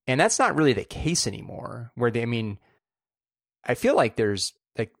 Mm-hmm. And that's not really the case anymore, I feel like there's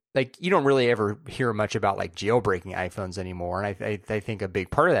like you don't really ever hear much about like jailbreaking iPhones anymore. And I think a big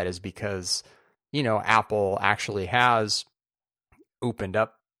part of that is because, Apple actually has opened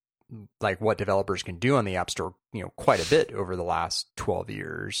up like what developers can do on the App Store, quite a bit over the last 12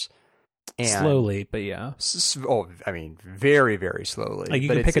 years. And slowly, but yeah. Very, very slowly. Like you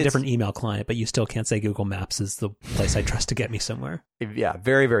can pick a different email client, but you still can't say Google Maps is the place I trust to get me somewhere. Yeah,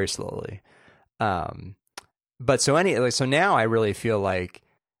 very, very slowly. But so now I really feel like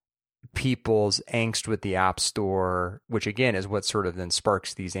people's angst with the App Store, which again is what sort of then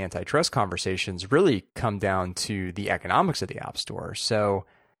sparks these antitrust conversations, really come down to the economics of the App Store. So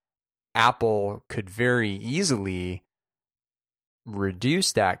Apple could very easily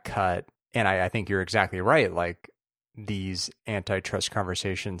reduce that cut. And I think you're exactly right. Like these antitrust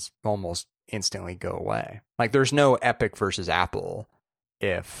conversations almost instantly go away. Like there's no Epic versus Apple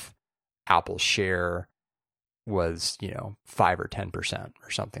if Apple's share was, 5 or 10%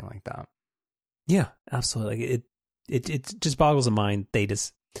 or something like that. Yeah, absolutely. It just boggles the mind. They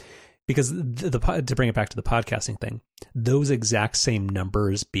just, because to bring it back to the podcasting thing, those exact same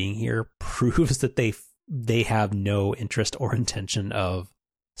numbers being here proves that they have no interest or intention of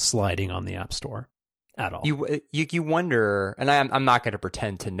sliding on the App Store at all. You wonder, and I'm not going to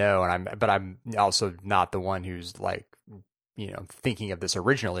pretend to know, but I'm also not the one who's like, thinking of this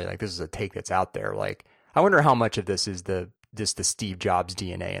originally. Like this is a take that's out there. Like I wonder how much of this is the Steve Jobs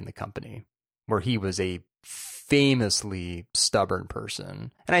DNA in the company, where he was a famously stubborn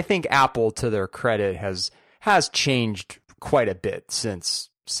person. And I think Apple, to their credit, has changed quite a bit since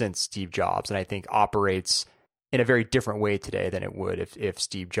Steve Jobs, and I think operates in a very different way today than it would if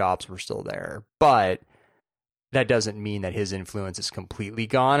Steve Jobs were still there. But that doesn't mean that his influence is completely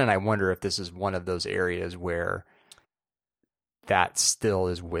gone, and I wonder if this is one of those areas where that still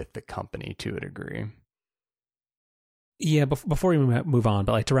is with the company to a degree. Yeah, before we move on,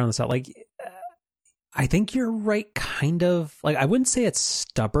 but like to round this out, like I think you're right, kind of. Like, I wouldn't say it's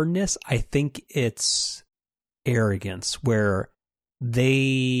stubbornness. I think it's arrogance, where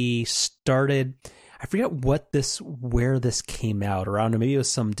they started, I forget where this came out, or I don't know, maybe it was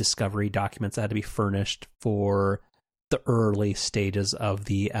some discovery documents that had to be furnished for the early stages of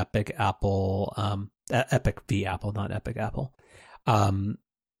the Epic Apple, Epic v Apple, not Epic Apple,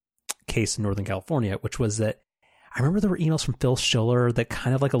 case in Northern California, which was that I remember there were emails from Phil Schiller that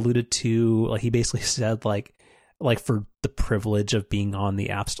kind of like alluded to, like, he basically said like for the privilege of being on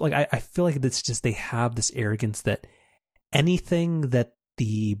the App Store. Like, I feel like it's just, they have this arrogance that anything that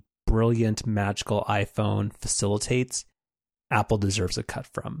the brilliant, magical iPhone facilitates, Apple deserves a cut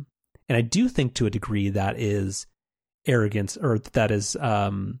from. And I do think to a degree that is arrogance, or that is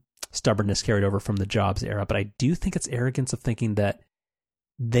stubbornness carried over from the Jobs era. But I do think it's arrogance of thinking that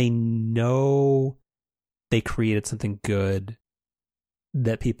they know they created something good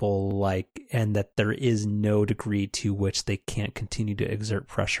that people like, and that there is no degree to which they can't continue to exert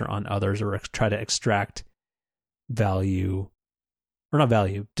pressure on others or try to extract value, or not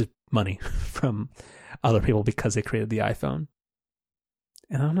value, just money from other people because they created the iPhone.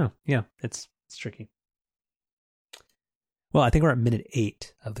 And I don't know. Yeah, it's tricky. Well, I think we're at minute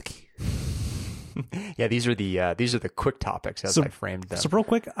 8 of the key. Yeah, these are the quick topics as I framed them. So real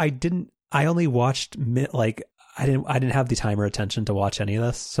quick, I only watched I didn't have the timer attention to watch any of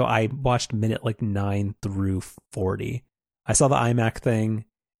this, so I watched minute 9 through 40. I saw the iMac thing,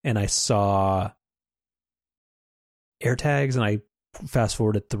 and I saw AirTags, and I fast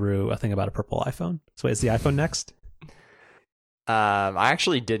forwarded through a thing about a purple iPhone. So is the iPhone next? I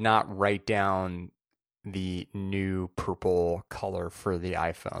actually did not write down the new purple color for the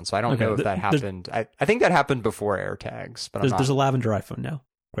iPhone, so I don't know if that happened. I think that happened before AirTags, but there's a lavender iPhone now.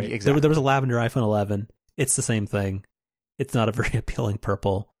 Right? Exactly. There was a lavender iPhone 11. It's the same thing. It's not a very appealing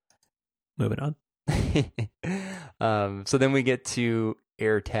purple. Moving on. So then we get to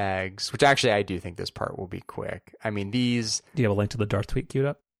AirTags, which actually I do think this part will be quick. I mean, these. Do you have a link to the Darth tweet queued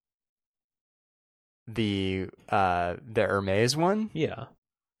up? The Hermes one? Yeah.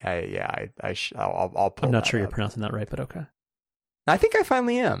 I'll pull. I'm not sure up. You're pronouncing that right, but okay. I think I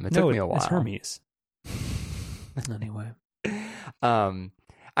finally am. It took me a while. It's Hermes. Anyway.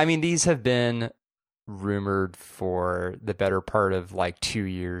 I mean, these have been rumored for the better part of 2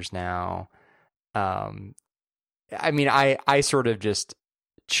 years now. I mean, I sort of just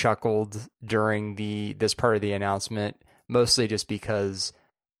chuckled during this part of the announcement, mostly just because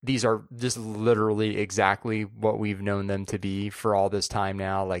these are just literally exactly what we've known them to be for all this time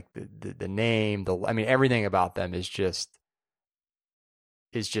now. Like the name, I mean, everything about them is just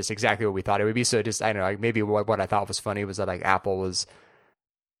exactly what we thought it would be. So just, I don't know, maybe what I thought was funny was that Apple was,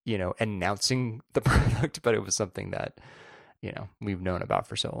 announcing the product, but it was something that, we've known about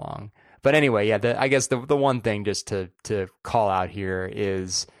for so long. But anyway, yeah, I guess the one thing just to call out here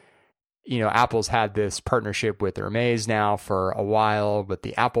is, Apple's had this partnership with Hermes now for a while with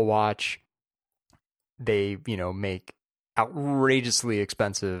the Apple Watch. They, make outrageously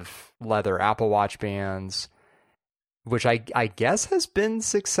expensive leather Apple Watch bands, which I guess has been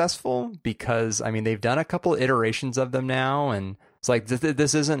successful because, I mean, they've done a couple iterations of them now, and it's like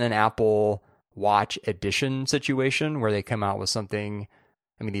this isn't an Apple Watch edition situation where they come out with something.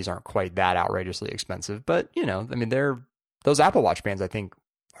 I mean, these aren't quite that outrageously expensive, but I mean, those Apple Watch bands I think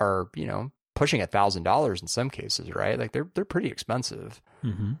are pushing $1,000 in some cases, right? Like they're pretty expensive.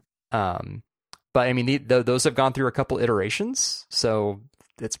 Mm-hmm. But I mean, those have gone through a couple iterations, so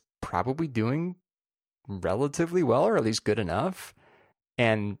it's probably doing relatively well, or at least good enough,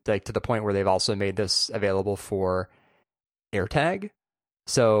 and to the point where they've also made this available for AirTag.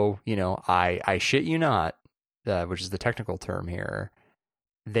 So I shit you not, which is the technical term here,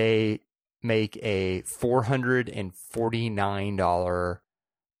 they make a $449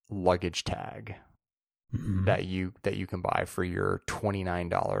 luggage tag that you can buy for your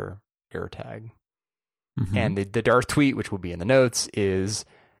 $29 AirTag. Mm-hmm. And the Darth tweet, which will be in the notes, is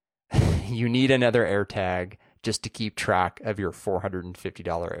you need another AirTag just to keep track of your $450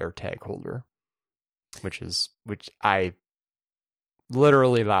 AirTag holder, which I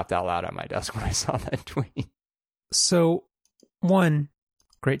literally laughed out loud at my desk when I saw that tweet. So, one,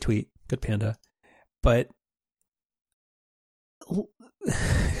 great tweet. Good panda. But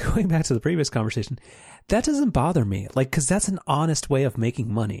going back to the previous conversation, that doesn't bother me. Like, because that's an honest way of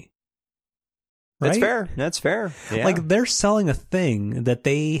making money. Right? That's fair. Yeah. Like, they're selling a thing that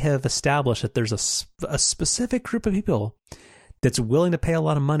they have established that there's a specific group of people that's willing to pay a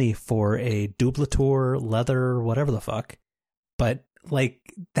lot of money for a Dublator, leather, whatever the fuck. But, like,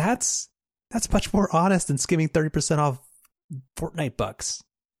 that's much more honest than skimming 30% off Fortnite bucks.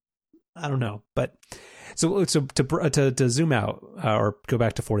 I don't know. But so to zoom out or go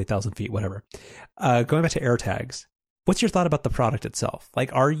back to 40,000 feet, whatever. Going back to AirTags, what's your thought about the product itself?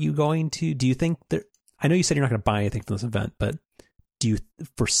 Like, do you think that, I know you said you're not going to buy anything from this event, but do you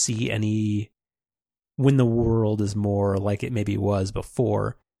foresee any, when the world is more like it maybe was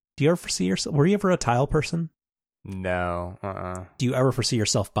before, do you ever foresee yourself, were you ever a Tile person? No. Do you ever foresee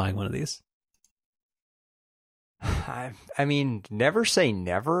yourself buying one of these? I mean, never say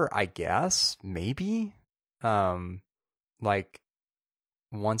never, I guess. Maybe. Like,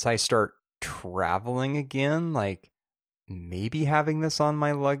 once I start traveling again, like, maybe having this on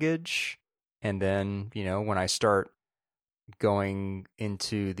my luggage. And then, you know, when I start going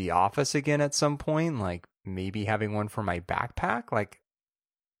into the office again at some point, like, maybe having one for my backpack. Like,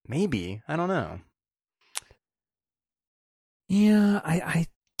 maybe. I don't know. Yeah, I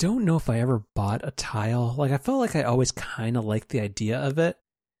don't know if I ever bought a Tile. Like, I felt like I always kind of liked the idea of it.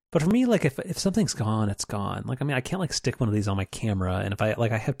 But for me, like, if something's gone, it's gone. Like, I mean, I can't, like, stick one of these on my camera. And if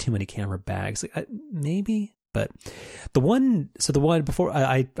I have too many camera bags, like, maybe. But the one before,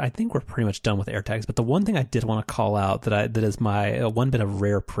 I think we're pretty much done with AirTags. But the one thing I did want to call out that is my one bit of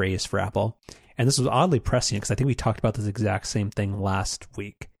rare praise for Apple, and this was oddly prescient because I think we talked about this exact same thing last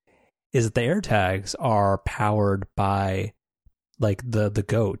week, is that the AirTags are powered by, like, the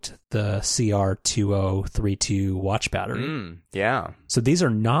GOAT, the CR2032 watch battery. Yeah. So these are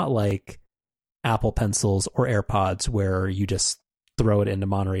not like Apple Pencils or AirPods where you just throw it into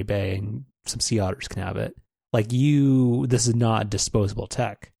Monterey Bay and some sea otters can have it. Like, this is not disposable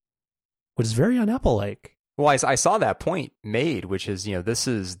tech, which is very un-Apple-like. Well, I saw that point made, which is, you know, this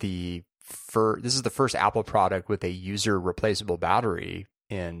is the first Apple product with a user replaceable battery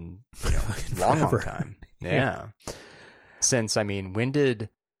in, you know, long time. Yeah. Since, I mean, when did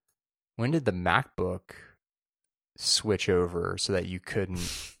the MacBook switch over so that you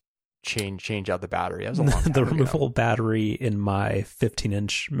couldn't change out the battery? That was a long time The ago. removable battery in my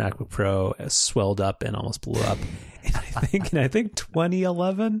 15-inch MacBook Pro swelled up and almost blew up. And I think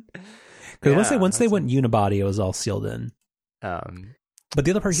 2011. Because once they went unibody, it was all sealed in. But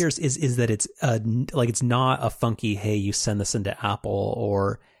the other part here is that it's like, it's not a funky, hey, you send this into Apple,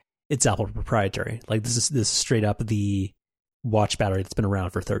 or it's Apple proprietary. Like, this is straight up the watch battery that's been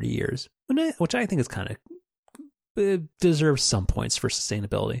around for 30 years, which I think is kind of deserves some points for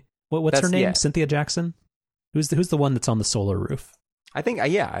sustainability. What's her name? Yeah. Cynthia Jackson? Who's the one that's on the solar roof? I think I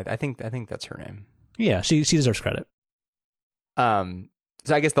think that's her name. Yeah, she deserves credit. So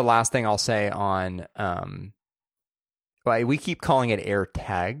I guess the last thing I'll say on well, we keep calling it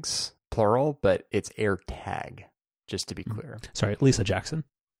AirTags plural, but it's AirTag, just to be clear. Sorry, Lisa Jackson.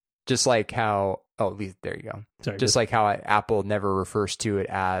 Just like how there you go. Sorry, just like how Apple never refers to it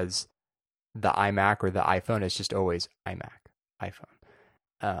as the iMac or the iPhone, it's just always iPhone.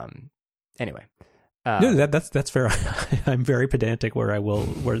 Anyway, no, that's fair. I'm very pedantic. Fair. I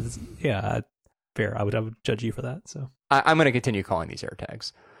would judge you for that. So I'm going to continue calling these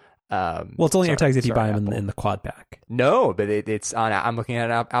AirTags. Well, it's only AirTags if you buy them in the quad pack. No, but it's on. I'm looking at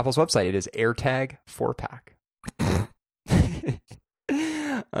Apple's website. It is AirTag 4-pack.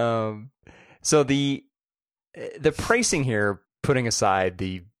 So the pricing here, putting aside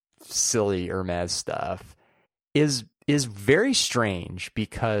the silly Hermes stuff, is very strange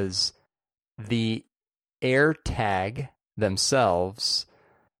because the AirTag themselves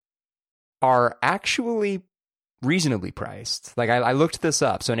are actually reasonably priced. Like, I looked this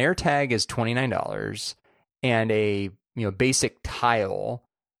up. So an AirTag is $29 and a basic Tile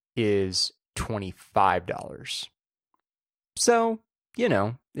is $25. So,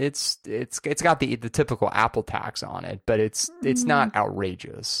 it's got the typical Apple tax on it, but it's not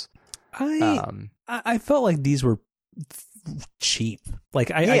outrageous. I felt like these were cheap. Like,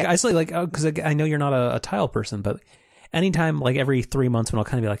 I say, like, because I know you're not a Tile person, but anytime, like, every 3 months when I'll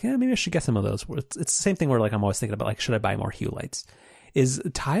kind of be like, maybe I should get some of those. It's the same thing where, like, I'm always thinking about, like, should I buy more Hue lights?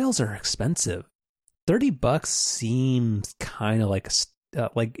 Tiles are expensive. $30 seems kind of like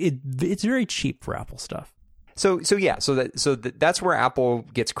it's very cheap for Apple stuff. So that's where Apple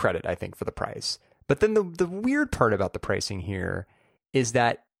gets credit, I think, for the price. But then the weird part about the pricing here is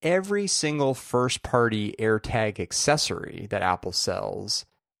that every single first-party AirTag accessory that Apple sells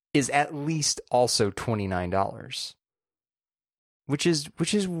is at least also $29. Which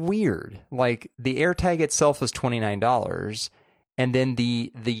is weird. Like the AirTag itself is $29, and then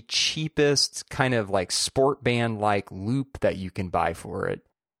the cheapest kind of like sport band like loop that you can buy for it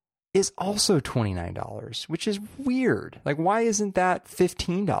is also $29, which is weird. Like why isn't that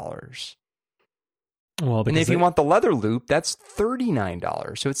 $15? Well, and if you want the leather loop, that's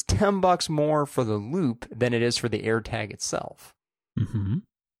 $39. So it's $10 more for the loop than it is for the AirTag itself. Mm-hmm.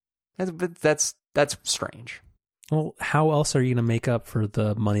 That's strange. Well, how else are you going to make up for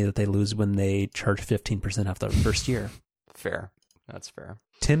the money that they lose when they charge 15% off the first year? Fair. That's fair.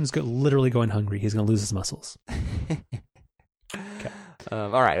 Tim's literally going hungry. He's going to lose his muscles. Okay. All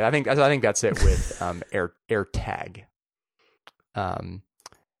right. I think that's it with AirTag.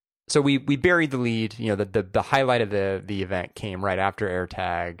 So we buried the lead. You know, the highlight of the event came right after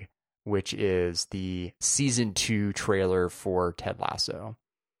AirTag, which is the season 2 trailer for Ted Lasso,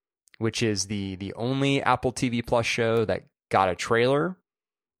 which is the only Apple TV Plus show that got a trailer,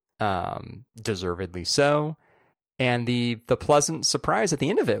 deservedly so. And the pleasant surprise at the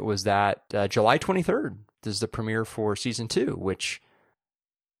end of it was that July 23rd is the premiere for season 2, which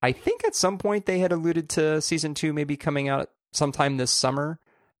I think at some point they had alluded to season 2 maybe coming out sometime this summer.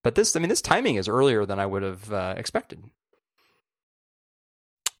 But this timing is earlier than I would have expected.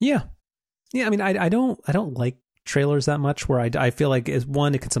 Yeah. I mean, I don't like trailers that much, where I feel like it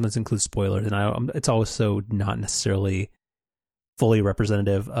can sometimes include spoilers, and it's also not necessarily fully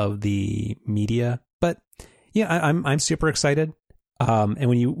representative of the media. But yeah, I'm super excited. And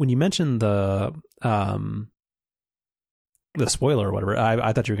when you mentioned the spoiler or whatever,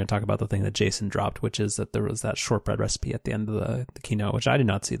 I thought you were going to talk about the thing that Jason dropped, which is that there was that shortbread recipe at the end of the keynote, which I did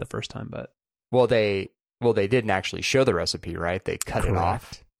not see the first time. But they didn't actually show the recipe, right? They cut it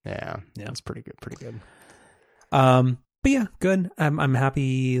off. Yeah, it's pretty good. But yeah, good. I'm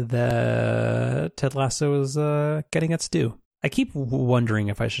happy that Ted Lasso is getting its due. I keep wondering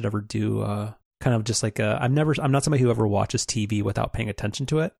if I should ever do kind of just like I'm not somebody who ever watches TV without paying attention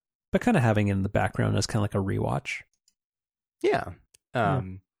to it, but kind of having it in the background as kind of like a rewatch. Yeah.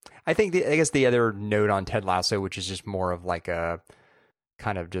 I think I guess the other note on Ted Lasso, which is just more of like a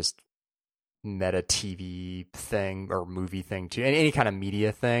kind of just meta TV thing or movie thing too, and any kind of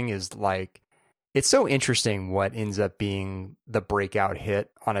media thing, is like, it's so interesting what ends up being the breakout hit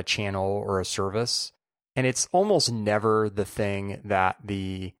on a channel or a service. And it's almost never the thing that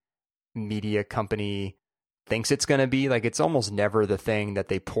the media company thinks it's going to be. Like, it's almost never the thing that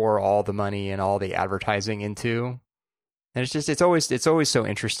they pour all the money and all the advertising into. And it's always so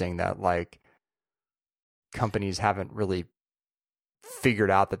interesting that like companies haven't really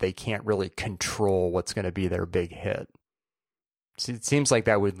figured out that they can't really control what's going to be their big hit. So it seems like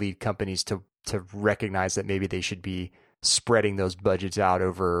that would lead companies to recognize that maybe they should be spreading those budgets out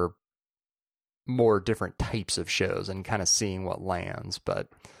over more different types of shows and kind of seeing what lands. But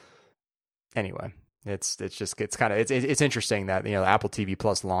anyway, it's interesting that, you know, Apple TV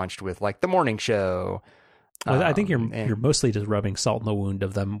Plus launched with like the morning show. Well, I think you're mostly just rubbing salt in the wound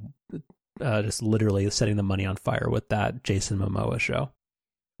of them just literally setting the money on fire with that Jason Momoa show.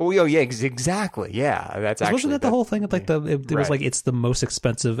 Oh yeah, exactly. Yeah, that's actually, wasn't that the whole thing of like it was like it's the most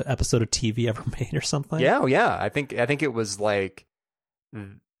expensive episode of TV ever made or something. Yeah. I think it was like,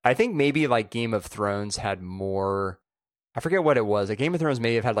 I think maybe like Game of Thrones had more. I forget what it was. Like Game of Thrones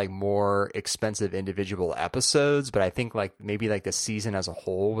may have had like more expensive individual episodes, but I think like maybe like the season as a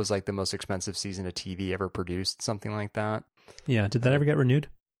whole was like the most expensive season of TV ever produced, something like that. Yeah. Did that ever get renewed?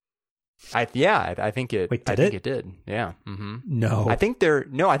 I think it. Wait, I think it did. Yeah. Mm-hmm. No. I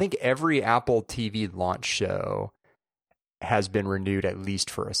think every Apple TV launch show has been renewed at least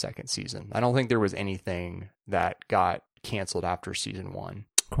for a second season. I don't think there was anything that got canceled after season 1.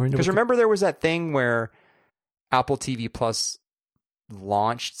 Because remember, there was that thing where Apple TV Plus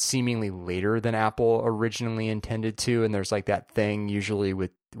launched seemingly later than Apple originally intended to, and there's like that thing usually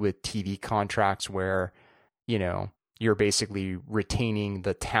with TV contracts where, you know, you're basically retaining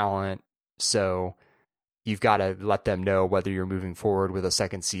the talent, so you've got to let them know whether you're moving forward with a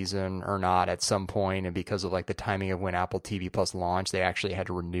second season or not at some point. And because of like the timing of when Apple TV Plus launched, they actually had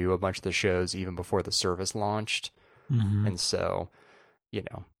to renew a bunch of the shows even before the service launched. Mm-hmm. And so, you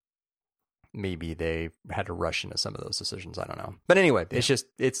know, maybe they had to rush into some of those decisions. I don't know. But anyway, it's just,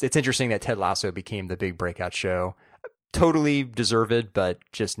 it's interesting that Ted Lasso became the big breakout show. Totally deserved, but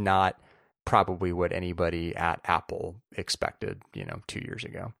just not probably what anybody at Apple expected, you know, 2 years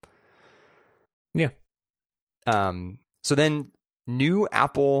ago. Yeah. So then new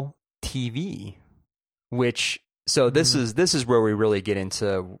Apple TV, which, so this is where we really get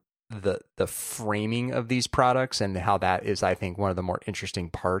into the framing of these products and how that is, I think, one of the more interesting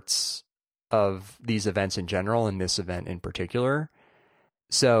parts of these events in general and this event in particular.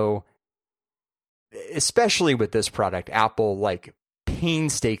 So especially with this product, Apple like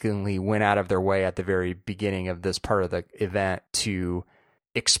painstakingly went out of their way at the very beginning of this part of the event to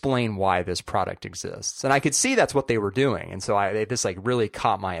explain why this product exists. And I could see that's what they were doing. And so this like really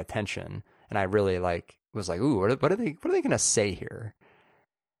caught my attention, and I really like was like, ooh, what are they going to say here?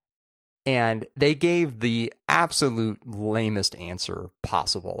 And they gave the absolute lamest answer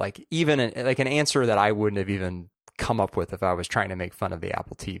possible. Like even an answer that I wouldn't have even come up with if I was trying to make fun of the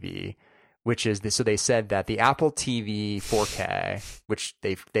Apple TV, which is so they said that the Apple TV 4K, which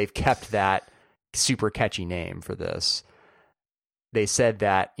they've kept that super catchy name for this. They said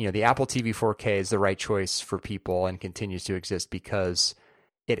that, the Apple TV 4K is the right choice for people and continues to exist because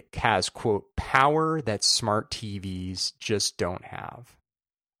it has, quote, power that smart TVs just don't have.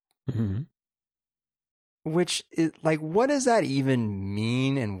 Mm-hmm. Which is like, what does that even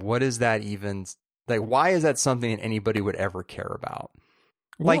mean? And what is that even like? Why is that something that anybody would ever care about?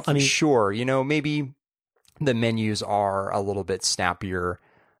 Well, like, I mean, sure, maybe the menus are a little bit snappier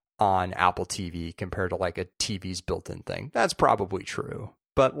on Apple TV compared to like a TV's built-in thing. That's probably true.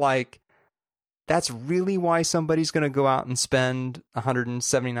 But like, that's really why somebody's going to go out and spend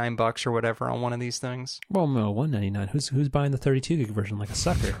 $179 or whatever on one of these things. Well, no, $199. Who's buying the 32 gig version like a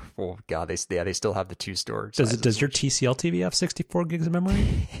sucker? Oh God, they still have the 2 storage. Does your TCL TV have 64 gigs of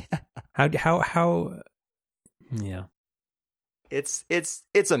memory? How? Yeah, it's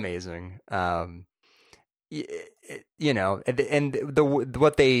amazing.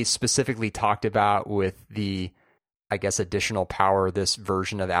 What they specifically talked about with the, I guess, additional power this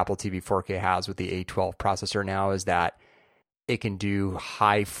version of Apple TV 4K has with the A12 processor now is that it can do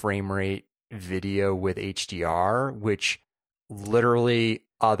high frame rate video with HDR, which literally,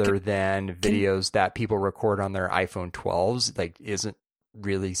 other than videos that people record on their iPhone 12s, like isn't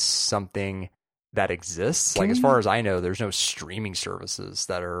really something that exists. Like, as far as I know, there's no streaming services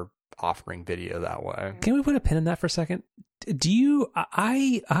that are offering video that way. Can we put a pin in that for a second?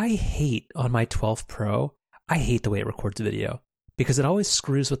 I hate on my 12 Pro, I hate the way it records video because it always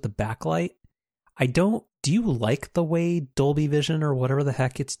screws with the backlight. Do you like the way Dolby Vision or whatever the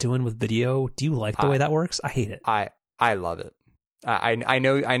heck it's doing with video? Do you like the way that works? I hate it. I love it. I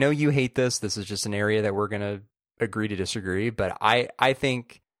know you hate this. This is just an area that we're going to agree to disagree, but I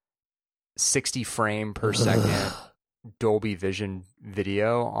think 60 frame per second Dolby Vision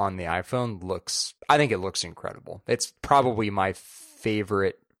video on the iPhone looks incredible. It's probably my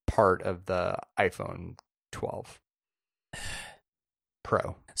favorite part of the iPhone 12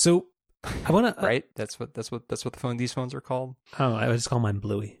 Pro. So I want to right? That's what these phones are called. Oh, I would just call mine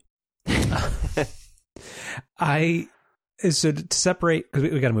Bluey. So to separate,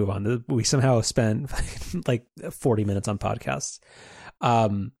 because we got to move on. We somehow spend like 40 minutes on podcasts.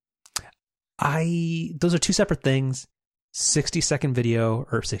 Those are two separate things. 60 frames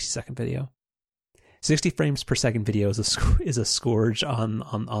per second video is a scourge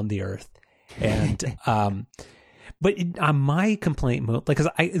on the earth. And but my complaint mode, like,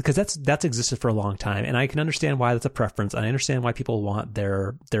 because that's existed for a long time, and I can understand why that's a preference, and I understand why people want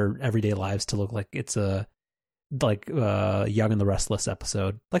their everyday lives to look like it's a Young and the Restless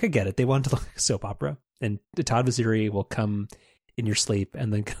episode. Like, I get it, they want it to look like a soap opera, and Todd Vaziri will come in your sleep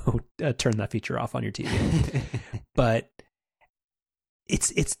and then go turn that feature off on your TV. But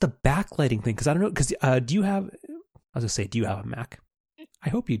it's the backlighting thing, because I don't know, because do you have a Mac? I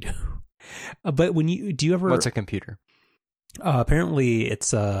hope you do. But do you ever? What's a computer? Apparently,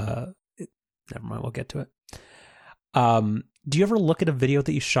 it's never mind. We'll get to it. Do you ever look at a video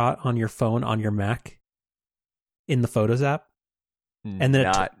that you shot on your phone on your Mac in the Photos app? And then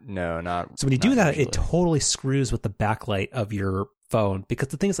not. So when you do that, usually, it totally screws with the backlight of your phone, because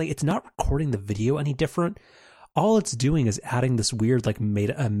the thing is, like, it's not recording the video any different. All it's doing is adding this weird like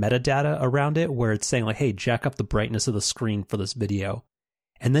metadata around it, where it's saying like, "Hey, jack up the brightness of the screen for this video."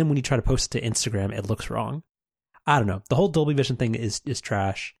 And then when you try to post it to Instagram, it looks wrong. I don't know. The whole Dolby Vision thing is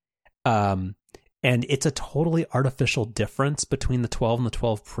trash. And it's a totally artificial difference between the 12 and the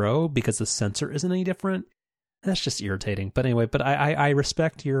 12 Pro because the sensor isn't any different. That's just irritating. But anyway, I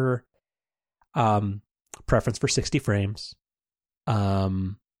respect your preference for 60 frames.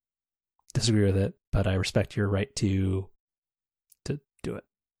 Disagree with it, but I respect your right to do it.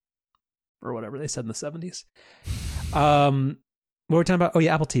 Or whatever they said in the 70s. What we're talking about? Oh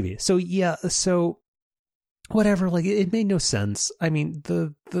yeah, Apple TV. So whatever. Like, it made no sense. I mean,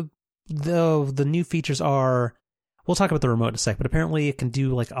 the new features are. We'll talk about the remote in a sec, but apparently it can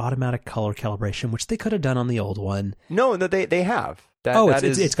do like automatic color calibration, which they could have done on the old one. No, they have.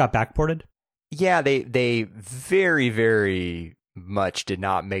 It's got backported? Yeah, they very, very much did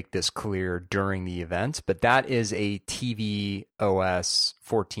not make this clear during the event, but that is a TV OS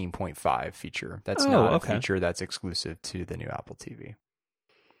 14.5 feature. That's not a feature that's exclusive to the new Apple TV.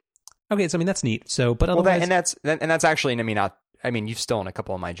 Okay, so I mean that's neat. So, but otherwise, that's actually, I mean, you've stolen a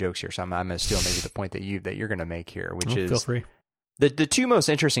couple of my jokes here, so I'm going to steal maybe the point that you're going to make here, which is feel free. The two most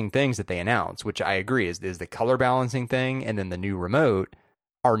interesting things that they announced, which I agree is the color balancing thing and then the new remote,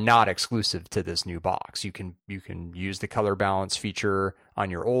 are not exclusive to this new box. You can use the color balance feature on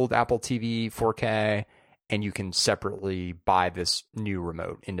your old Apple TV 4K, and you can separately buy this new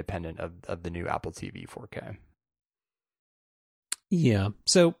remote independent of the new Apple TV 4K. Yeah.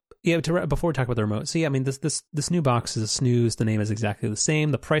 So before we talk about the remote, so yeah, I mean this new box is a snooze. The name is exactly the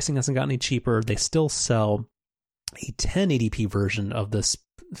same. The pricing hasn't gotten any cheaper. They still sell a 1080p version of this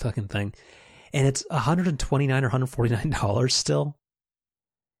fucking thing, and it's $129 or $149 still.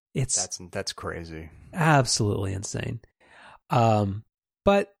 That's crazy. Absolutely insane.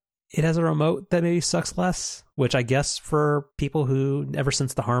 But it has a remote that maybe sucks less, which I guess for people who ever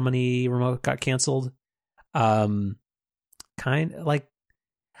since the Harmony remote got canceled, kind of like,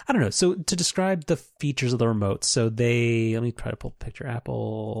 I don't know. So to describe the features of the remote, let me try to pull a picture.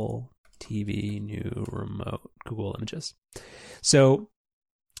 Apple TV new remote, Google Images. So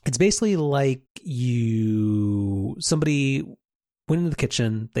it's basically like somebody went into the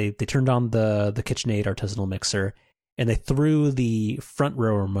kitchen, they turned on the KitchenAid artisanal mixer, and they threw the front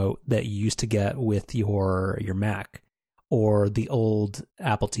row remote that you used to get with your Mac or the old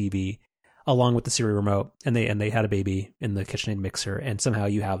Apple TV along with the Siri remote, and they had a baby in the KitchenAid mixer, and somehow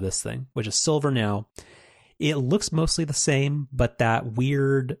you have this thing, which is silver now. It looks mostly the same, but that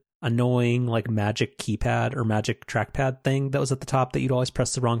weird, annoying like magic keypad or magic trackpad thing that was at the top that you'd always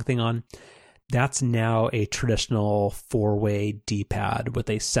press the wrong thing on, that's now a traditional 4-way D-pad with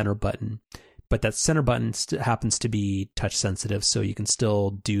a center button. But that center button happens to be touch sensitive, so you can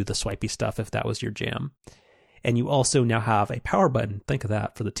still do the swipey stuff if that was your jam. And you also now have a power button, think of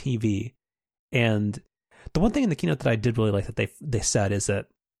that, for the TV. And the one thing in the keynote that I did really like that they said is that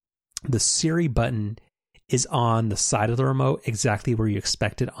the Siri button is on the side of the remote exactly where you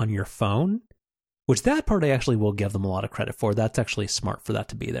expect it on your phone, which that part I actually will give them a lot of credit for. That's actually smart for that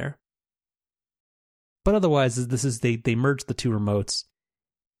to be there. But otherwise, they merged the two remotes,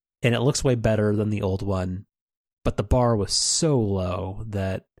 and it looks way better than the old one, but the bar was so low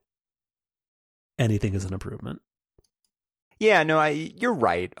that anything is an improvement. Yeah, no, you're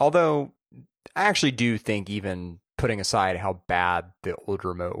right. Although I actually do think, even putting aside how bad the old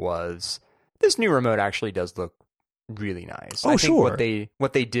remote was, this new remote actually does look really nice. Oh, I think sure.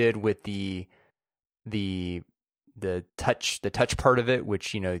 what they did with the touch part of it,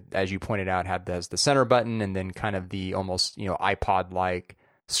 which, as you pointed out, has the center button and then kind of the almost, iPod like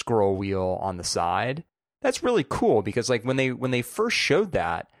scroll wheel on the side. That's really cool, because like when they first showed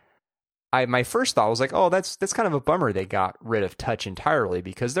that, my first thought was like, oh, that's kind of a bummer they got rid of touch entirely,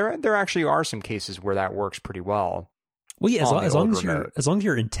 because there actually are some cases where that works pretty well. Well, yeah, as long as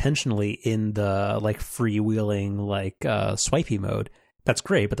you're intentionally in the like freewheeling like swipey mode, that's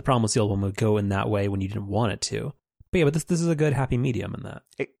great. But the problem was the old one would go in that way when you didn't want it to. But yeah, but this is a good happy medium in that.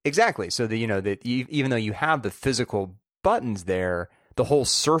 Exactly. So even though you have the physical buttons there, the whole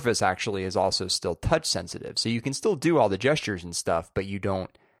surface actually is also still touch sensitive. So you can still do all the gestures and stuff, but you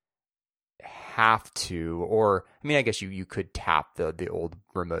don't have to. Or I mean, I guess you could tap the old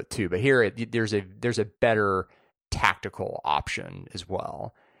remote too. But here there's a better tactical option as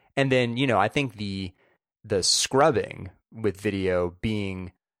well. And then, I think the scrubbing with video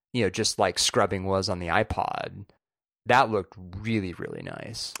being, just like scrubbing was on the iPod, that looked really, really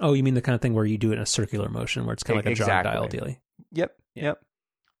nice. Oh, you mean the kind of thing where you do it in a circular motion, where it's kind of like a jog dial dealy? Yep.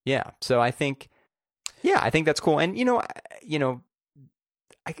 Yeah. So I think that's cool. And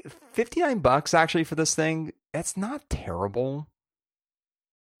 $59 actually for this thing, that's not terrible.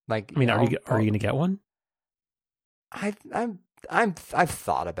 Like, I mean, are you going to get one? I've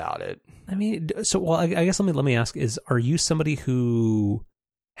thought about it. I mean, so well, I guess let me ask: are you somebody who?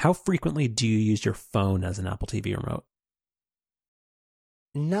 How frequently do you use your phone as an Apple TV remote?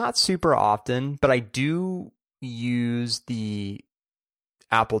 Not super often, but I do use the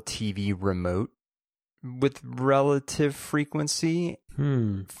Apple TV remote with relative frequency.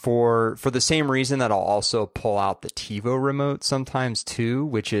 For the same reason that I'll also pull out the TiVo remote sometimes too,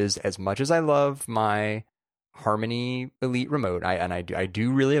 which is, as much as I love my Harmony Elite remote, I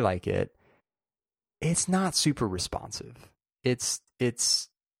do really like it, it's not super responsive. It's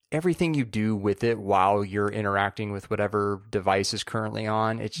everything you do with it while you're interacting with whatever device is currently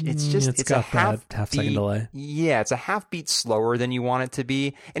on. It's got a half second delay. Yeah, it's a half beat slower than you want it to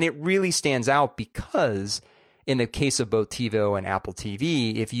be, and it really stands out because in the case of both TiVo and Apple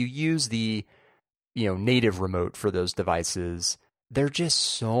TV, if you use the native remote for those devices, they're just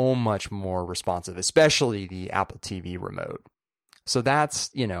so much more responsive, especially the Apple TV remote. So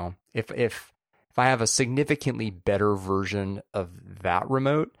that's, if I have a significantly better version of that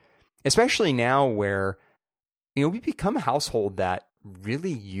remote, especially now where, we become a household that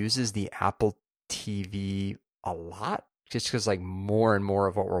really uses the Apple TV a lot, just because like more and more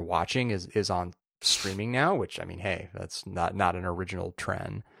of what we're watching is on streaming now, which, I mean, hey, that's not an original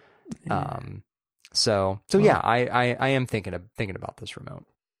trend. So yeah, I am thinking about this remote.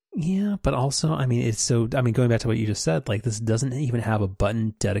 Yeah, but also, I mean, going back to what you just said, like this doesn't even have a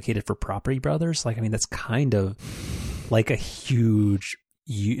button dedicated for Property Brothers. Like, I mean, that's kind of like a huge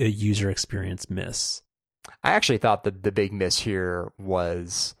user experience miss. I actually thought that the big miss here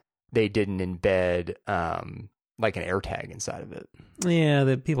was they didn't embed like an AirTag inside of it. Yeah,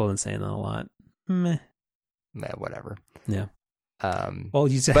 the people have been saying that a lot. Meh. Whatever. Yeah. Well,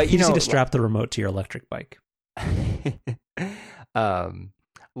 you just need to strap the remote to your electric bike.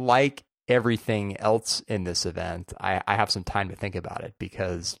 Like everything else in this event, I have some time to think about it,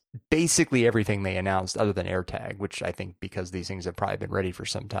 because basically everything they announced, other than AirTag, which I think because these things have probably been ready for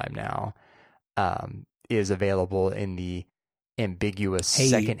some time now, is available in the ambiguous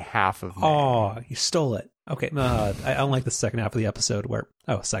second half of May. Oh, you stole it. Okay, I don't like the second half of the episode where...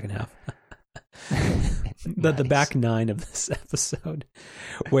 Oh, second half. Nice. The back nine of this episode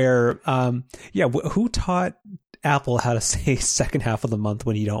where who taught Apple how to say second half of the month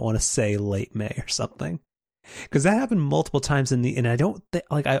when you don't want to say late May or something? Because that happened multiple times and I don't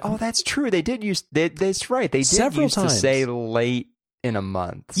that's true, they did use that's right, they did several use times to say late in a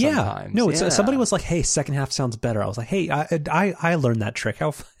month sometimes. Somebody was like, hey, second half sounds better. I was like, hey, I learned that trick.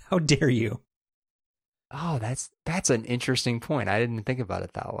 How dare you? Oh, that's an interesting point. I didn't think about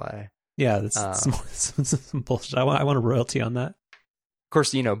it that way. Yeah, that's some bullshit. I want a royalty on that. Of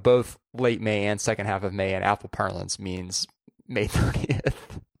course, both late May and second half of May in Apple parlance means May 30th.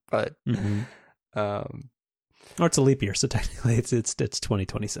 But or it's a leap year, so technically it's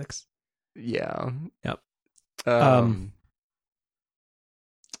 2026. Yeah. Yep. But all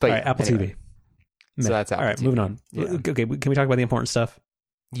right, Apple TV. So that's Apple all right, TV. Moving on. Yeah. Okay, can we talk about the important stuff?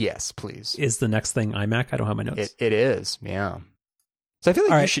 Yes, please. Is the next thing iMac? I don't have my notes. It is, yeah. So I feel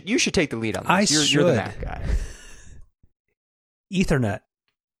like you should take the lead on this. You're the Mac guy. Ethernet.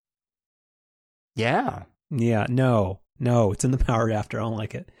 Yeah. Yeah. No, it's in the power adapter. I don't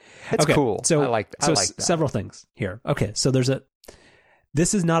like it. It's cool. So I like that. Several things here. Okay, so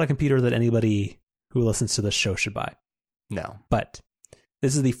this is not a computer that anybody who listens to this show should buy. No. But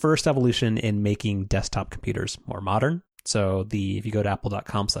this is the first evolution in making desktop computers more modern. So if you go to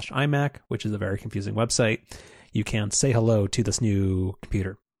apple.com/iMac, which is a very confusing website, you can say hello to this new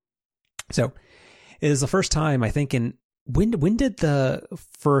computer. So it is the first time, I think, when did the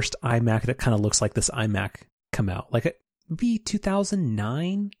first iMac that kind of looks like this iMac come out? Like maybe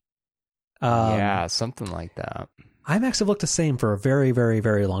 2009? Yeah, something like that. iMacs have looked the same for a very, very,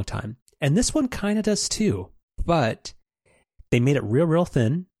 very long time. And this one kind of does too. But they made it real, real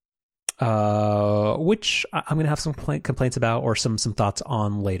thin, which I'm going to have some complaints about or some thoughts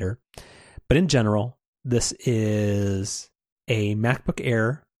on later. But in general, this is a MacBook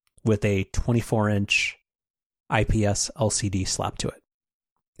Air with a 24-inch IPS LCD slapped to it.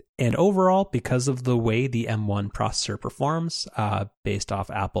 And overall, because of the way the M1 processor performs, based off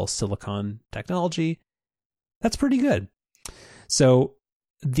Apple Silicon technology, that's pretty good. So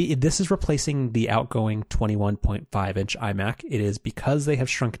this is replacing the outgoing 21.5-inch iMac. It is because they have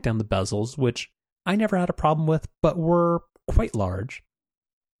shrunk down the bezels, which I never had a problem with, but were quite large.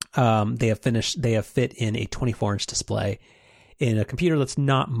 They have fit in a 24-inch display in a computer that's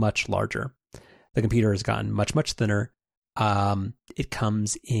not much larger. The computer has gotten much, much thinner. It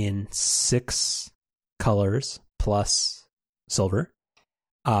comes in 6 colors plus silver,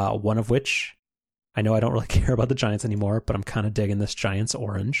 one of which I know I don't really care about the Giants anymore, but I'm kind of digging this Giants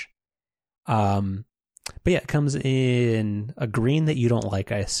orange. But yeah, it comes in a green that you don't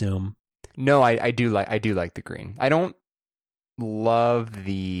like, I assume. No, I do like the green. I don't love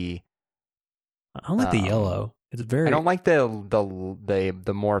the. I don't like the yellow. It's very. I don't like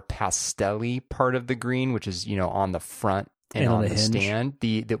the more pastel-y part of the green, which is on the front and on the hinge. stand.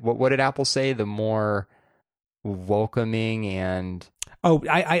 What did Apple say? The more welcoming and Oh,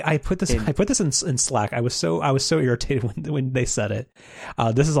 I put this in Slack. I was so irritated when they said it.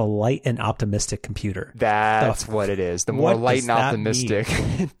 This is a light and optimistic computer. That's what it is. The more light and optimistic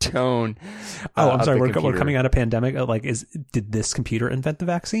tone. I'm sorry. We're coming out of pandemic. Did this computer invent the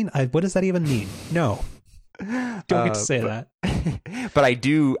vaccine? What does that even mean? No, don't get to say that. But I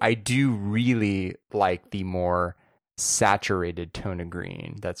do really like the more saturated tone of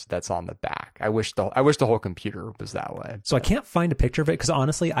green that's on the back. I wish the whole computer was that way. So I can't find a picture of it because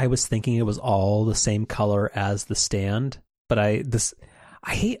honestly I was thinking it was all the same color as the stand, but I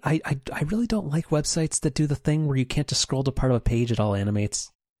really don't like websites that do the thing where you can't just scroll to part of a page, it all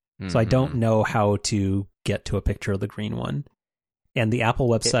animates. So I don't know how to get to a picture of the green one. And the Apple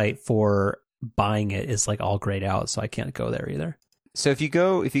website for buying it is like all grayed out, so I can't go there either. So if you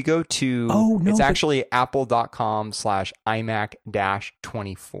go to, it's actually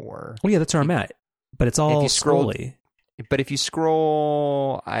apple.com/iMac-24. Oh yeah, that's where I'm at. But it's all scrolly. But if you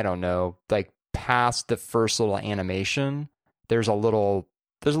scroll, I don't know, like past the first little animation, there's a little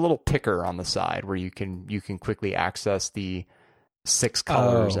picker on the side where you can quickly access the 6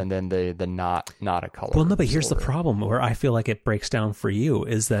 colors and then the not a color. Well, no, but here's the problem where I feel like it breaks down for you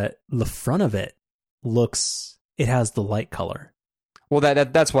is that the front of it has the light color. Well,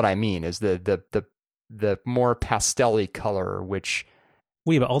 that's what I mean is the more pastel-y color, which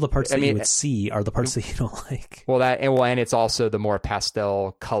but all the parts that you would see are the parts that you don't like. Well, and it's also the more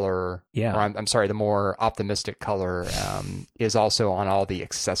pastel color. Yeah. Or I'm sorry, the more optimistic color is also on all the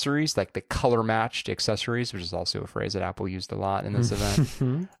accessories, like the color matched accessories, which is also a phrase that Apple used a lot in this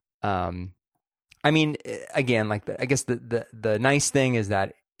event. I mean, again, I guess the nice thing is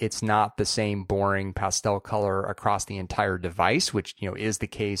that it's not the same boring pastel color across the entire device, which is the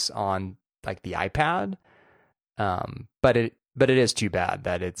case on like the iPad. But it is too bad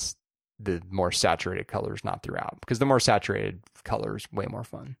that it's the more saturated colors not throughout, because the more saturated color is way more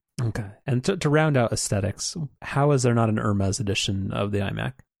fun. Okay, and to round out aesthetics, how is there not an Hermes edition of the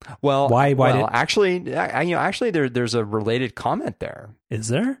iMac? Well, actually, there's a related comment there. Is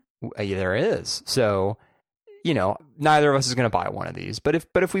there? There is. So, neither of us is going to buy one of these, but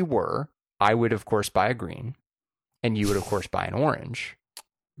if we were, I would of course buy a green, and you would of course buy an orange.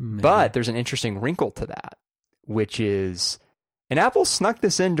 Maybe. But there's an interesting wrinkle to that, which is, and Apple snuck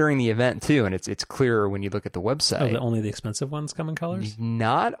this in during the event too, and it's clearer when you look at the website. Only the expensive ones come in colors?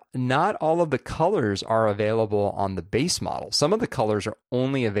 Not all of the colors are available on the base model. Some of the colors are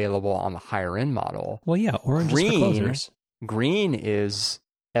only available on the higher end model. Well, yeah, orange is for closers. Green is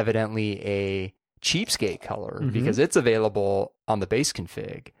evidently a cheapskate color because it's available on the base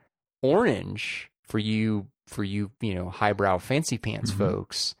config. Orange for you highbrow fancy pants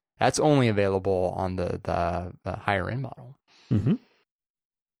folks, that's only available on the higher end model.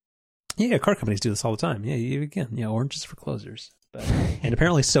 Yeah, car companies do this all the time. Yeah, orange is for closers, and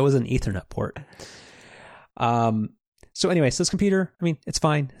apparently so is an Ethernet port. So anyway, so this computer, I mean, it's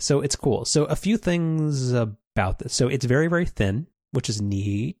fine. So it's cool. So a few things about this. So it's very, very thin, which is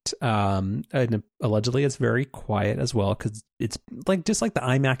neat. And allegedly it's very quiet as well, because it's just like the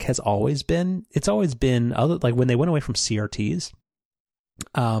iMac has always been. It's always been like when they went away from CRTs.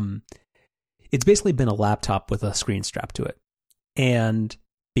 It's basically been a laptop with a screen strapped to it, and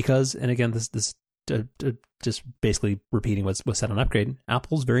again, this just basically repeating what's said on Upgrade.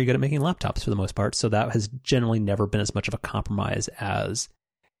 Apple's very good at making laptops for the most part, so that has generally never been as much of a compromise as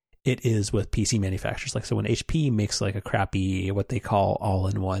it is with PC manufacturers. Like, so when HP makes like a crappy, what they call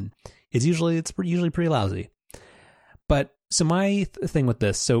all-in-one, it's usually pretty lousy. But so my thing with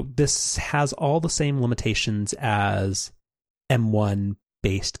this, so this has all the same limitations as M1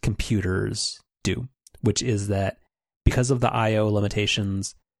 based computers do, which is that because of the I/O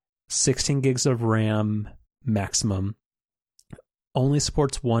limitations, 16 gigs of RAM maximum, only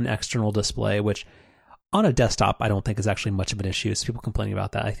supports one external display, which on a desktop I don't think is actually much of an issue. So people complaining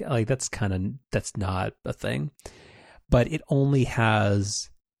about that, that's not a thing. But it only has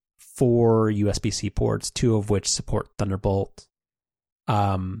 4 USB-C ports, 2 of which support Thunderbolt,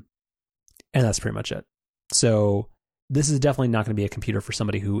 and that's pretty much it. So this is definitely not going to be a computer for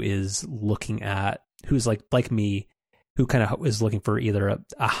somebody who is who's like me, who kind of is looking for either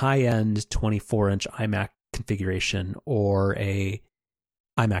a high-end 24-inch iMac configuration or a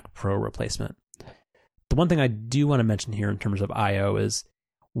iMac Pro replacement. The one thing I do want to mention here in terms of I/O is,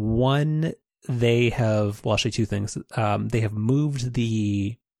 one, I'll show you 2 things. They have moved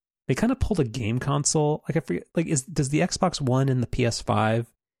they kind of pulled a game console. Like, I forget, does the Xbox One and the PS5,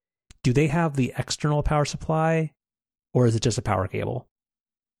 do they have the external power supply, or is it just a power cable?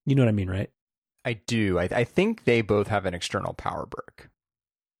 You know what I mean, right? I do. I think they both have an external power brick.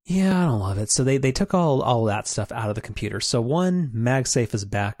 Yeah, I don't love it. So they took all that stuff out of the computer. So one, MagSafe is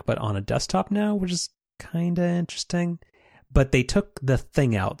back, but on a desktop now, which is kind of interesting. But they took the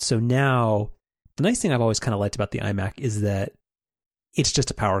thing out. So now, the nice thing I've always kind of liked about the iMac is that it's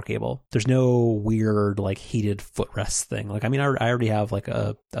just a power cable. There's no weird like heated footrest thing. Like, I mean, I already have like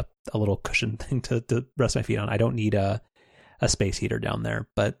a little cushion thing to rest my feet on. I don't need a space heater down there.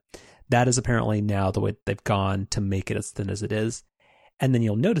 But that is apparently now the way they've gone to make it as thin as it is. And then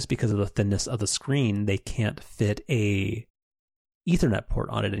you'll notice because of the thinness of the screen, they can't fit a Ethernet port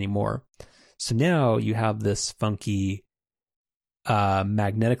on it anymore. So now you have this funky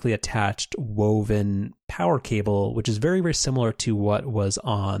magnetically attached woven power cable, which is very, very similar to what was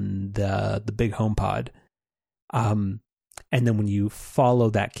on the big HomePod. And then when you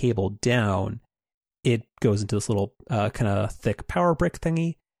follow that cable down, it goes into this little kind of thick power brick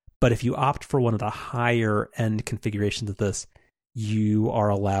thingy. But if you opt for one of the higher end configurations of this, you are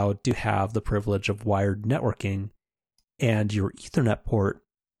allowed to have the privilege of wired networking, and your Ethernet port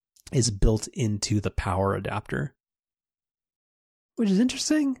is built into the power adapter, which is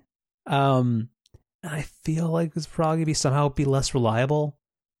interesting. I feel like it's probably going to somehow be less reliable,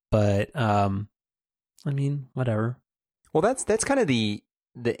 but I mean, whatever. Well, that's kind of the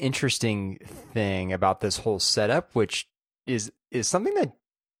interesting thing about this whole setup, which is something that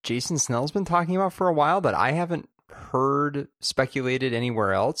Jason Snell's been talking about for a while, but I haven't heard speculated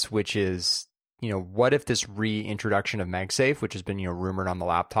anywhere else, which is, what if this reintroduction of MagSafe, which has been, rumored on the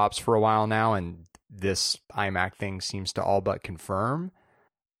laptops for a while now, and this iMac thing seems to all but confirm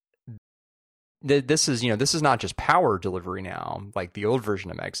that this is not just power delivery now, like the old version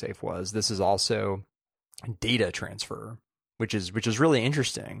of MagSafe was. This is also data transfer, which is really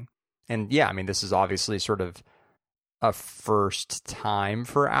interesting. And yeah, I mean, this is obviously sort of a first time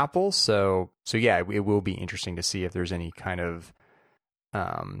for Apple. So yeah, it will be interesting to see if there's any kind of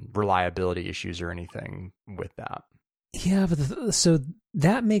reliability issues or anything with that. Yeah, but so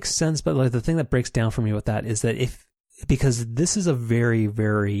that makes sense. But like the thing that breaks down for me with that is that because this is a very,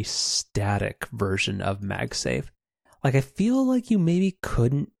 very static version of MagSafe, like I feel like you maybe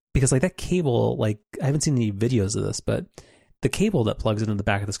couldn't, because like that cable, like I haven't seen any videos of this, but the cable that plugs into the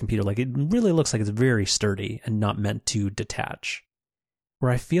back of this computer, like it really looks like it's very sturdy and not meant to detach.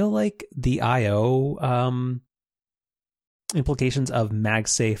 Where I feel like the I/O implications of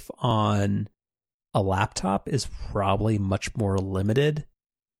MagSafe on a laptop is probably much more limited.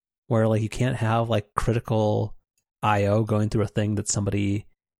 Where like you can't have like critical I/O going through a thing that somebody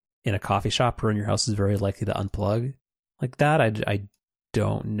in a coffee shop or in your house is very likely to unplug. Like that, I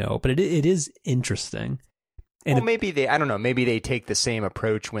don't know, but it is interesting. And well, maybe I don't know, maybe they take the same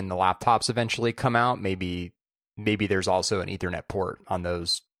approach when the laptops eventually come out. Maybe there's also an Ethernet port on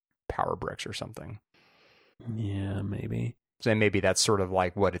those power bricks or something. Yeah, maybe. So maybe that's sort of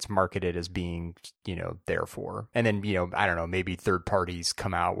like what it's marketed as being, there for. And then, I don't know, maybe third parties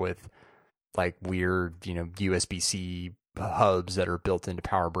come out with like weird, USB-C hubs that are built into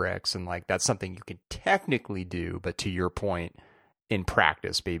power bricks. And like, that's something you can technically do, but to your point, in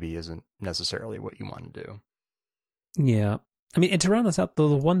practice, maybe isn't necessarily what you want to do. Yeah. I mean, and to round this out, the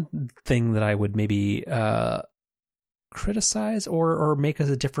one thing that I would maybe criticize or make as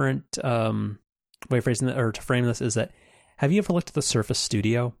a different way of phrasing that, or to frame this, is that, have you ever looked at the Surface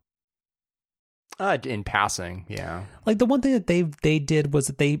Studio? In passing, yeah. Like the one thing that they did was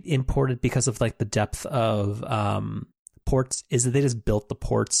that they imported, because of like the depth of ports, is that they just built the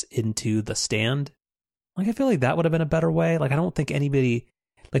ports into the stand. Like I feel like that would have been a better way. Like I don't think anybody,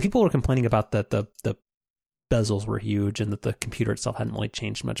 like people were complaining about that the bezels were huge and that the computer itself hadn't really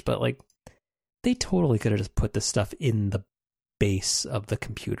changed much, but like they totally could have just put this stuff in the base of the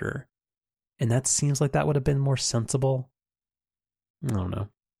computer, and that seems like that would have been more sensible. I don't know.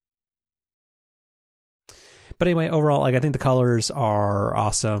 But anyway, overall, like I think the colors are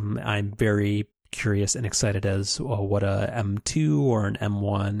awesome. I'm very curious and excited as what a M2 or an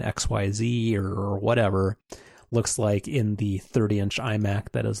M1 XYZ or whatever looks like in the 30-inch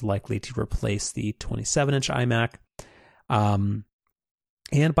iMac that is likely to replace the 27-inch iMac. And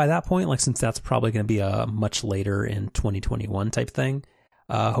by that point, like since that's probably going to be a much later in 2021 type thing,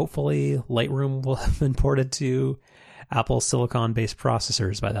 hopefully Lightroom will have been ported to Apple Silicon-based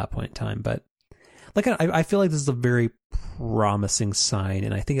processors by that point in time. But like I feel like this is a very promising sign,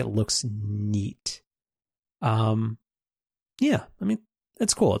 and I think it looks neat. Yeah, I mean,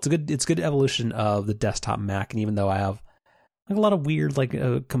 it's cool. It's good evolution of the desktop Mac, and even though I have like a lot of weird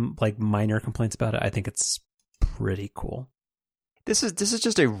like minor complaints about it, I think it's pretty cool. This is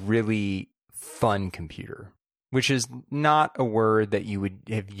just a really fun computer, which is not a word that you would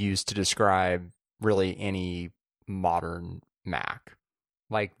have used to describe really any modern Mac.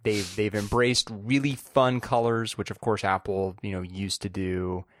 Like they've embraced really fun colors, which of course Apple, used to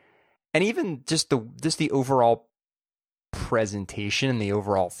do. And even just the overall presentation and the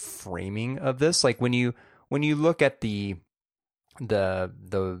overall framing of this, like when you look at the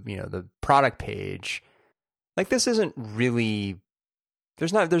product page, like this isn't really,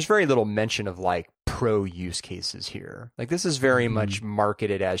 there's very little mention of like pro use cases here. Like this is very much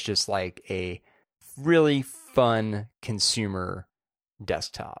marketed as just like a really fun consumer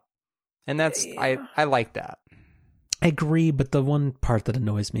desktop. And that's, I like that. I agree, but the one part that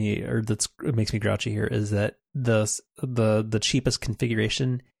annoys me, or it makes me grouchy here, is that the cheapest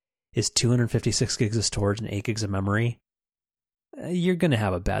configuration is 256 gigs of storage and 8 gigs of memory. You're gonna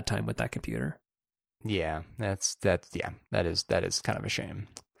have a bad time with that computer. Yeah, that is kind of a shame.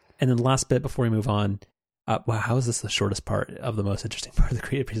 And then the last bit before we move on, wow, how is this the shortest part of the most interesting part of the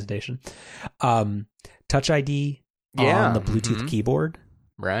creative presentation? Touch ID on the Bluetooth keyboard,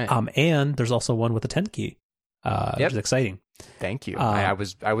 right? And there's also one with a 10 key. Which is exciting. Thank you. I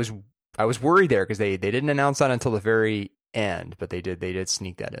was worried there because they didn't announce that until the very end, but they did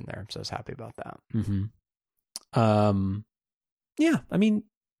sneak that in there, so I was happy about that. Yeah, I mean,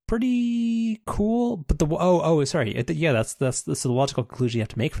 pretty cool. But sorry, that's the logical conclusion you have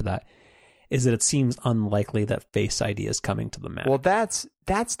to make for that is that it seems unlikely that Face ID is coming to the Mac. Well, that's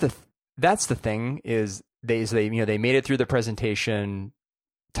the thing is they made it through the presentation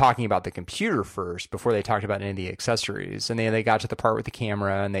talking about the computer first before they talked about any of the accessories, and they got to the part with the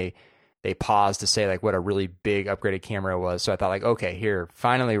camera and they paused to say like what a really big upgraded camera was. So I thought like, okay, here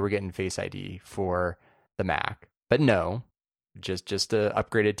finally we're getting Face ID for the Mac, but no, just a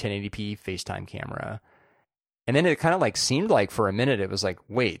upgraded 1080p FaceTime camera. And then it kind of like seemed like for a minute it was like,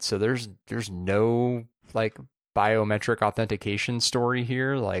 wait, so there's no like biometric authentication story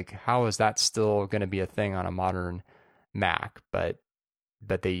here. Like how is that still going to be a thing on a modern Mac? But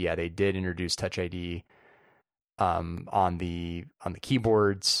they did introduce Touch ID on the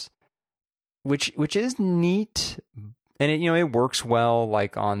keyboards, which is neat, and it works well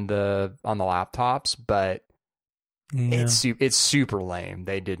like on the laptops, but it's super lame.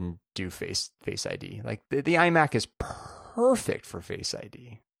 They didn't do Face ID. Like the iMac is perfect for Face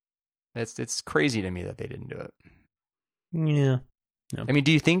ID. It's crazy to me that they didn't do it. Yeah. No. I mean,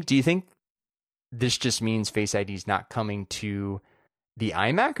 do you think this just means Face ID is not coming to the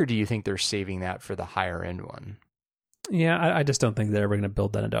iMac, or do you think they're saving that for the higher end one? Yeah, I just don't think they're ever going to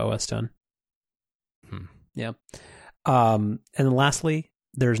build that into OS 10. Yeah. And then lastly,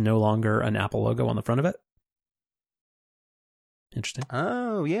 there's no longer an Apple logo on the front of it. Interesting.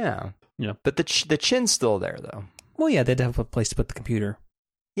 Oh, yeah. Yeah. But the chin's still there, though. Well, yeah, they'd have a place to put the computer.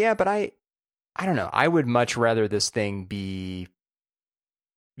 Yeah, but I don't know. I would much rather this thing be,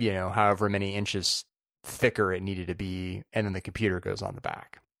 however many inches thicker it needed to be, and then the computer goes on the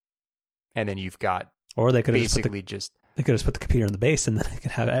back, and then you've got, or they could basically they could just put the computer in the base, and then they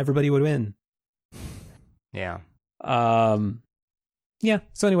could have everybody would win. Yeah. Yeah.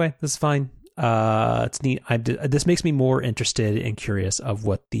 So anyway, this is fine. It's neat. This makes me more interested and curious of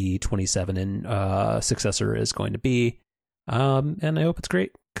what the 27 and successor is going to be. And I hope it's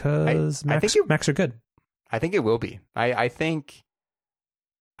great because Macs are good. I think it will be. I think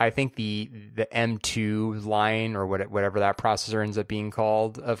the M2 line, or whatever that processor ends up being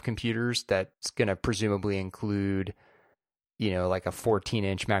called, of computers, that's going to presumably include, like a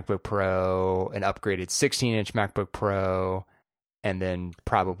 14-inch MacBook Pro, an upgraded 16-inch MacBook Pro, and then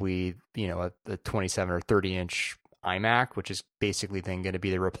probably, a 27 or 30-inch iMac, which is basically then going to be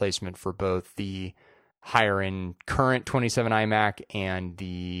the replacement for both the higher-end current 27 iMac and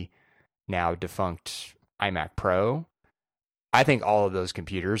the now defunct iMac Pro. I think all of those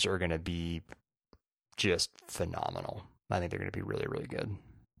computers are going to be just phenomenal. I think they're going to be really, really good.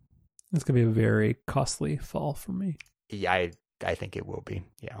 It's going to be a very costly fall for me. Yeah, I think it will be.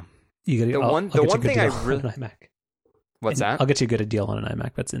 Yeah. The one thing I really iMac. What's that? I'll get you a good deal on an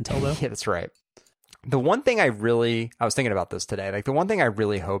iMac. That's Intel though. Yeah, that's right. The one thing I was thinking about this today. Like the one thing I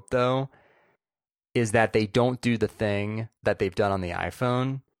really hope though is that they don't do the thing that they've done on the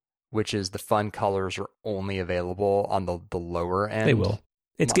iPhone, which is the fun colors are only available on the lower end. They will.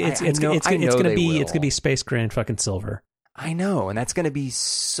 It's gonna be space gray and fucking silver. I know, and that's gonna be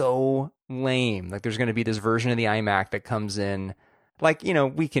so lame. Like there's gonna be this version of the iMac that comes in, like,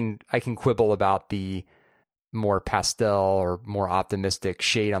 I can quibble about the more pastel or more optimistic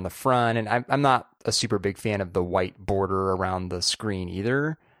shade on the front, and I'm not a super big fan of the white border around the screen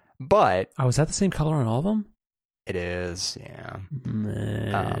either. But is that the same color on all of them? It is, yeah.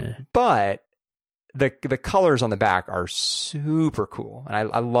 But the colors on the back are super cool, and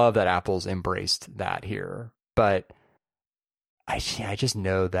I love that Apple's embraced that here. But I just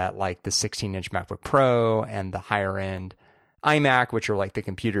know that like the 16-inch MacBook Pro and the higher end iMac, which are like the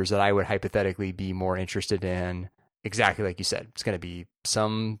computers that I would hypothetically be more interested in, exactly like you said, it's going to be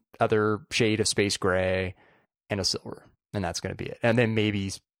some other shade of space gray and a silver, and that's going to be it. And then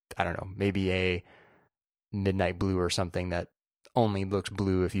maybe, I don't know, maybe a midnight blue or something that only looks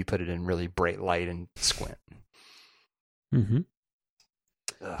blue if you put it in really bright light and squint. Mm-hmm.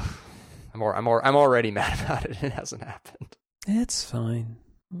 Ugh. I'm already mad about it. It hasn't happened. It's fine.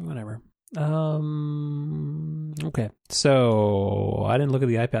 Whatever. Okay. So I didn't look at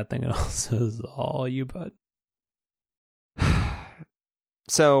the iPad thing at all. So this is all you, bud.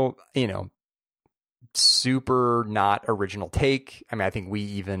 So, super not original take. I mean, I think we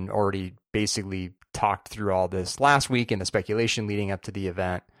even already basically talked through all this last week in the speculation leading up to the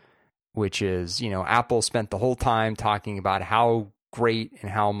event, which is, Apple spent the whole time talking about how great and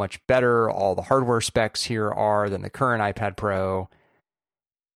how much better all the hardware specs here are than the current iPad Pro.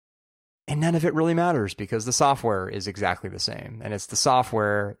 And none of it really matters because the software is exactly the same. And it's the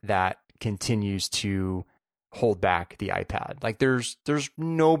software that continues to hold back the iPad. Like there's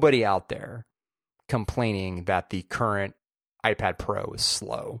nobody out there complaining that the current iPad Pro is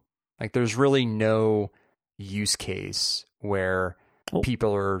slow. Like there's really no use case where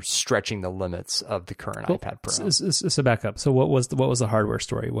people are stretching the limits of the current iPad Pro. So back up. So what was the hardware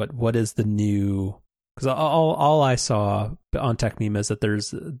story? What is the new? Because all I saw on TechMeme is that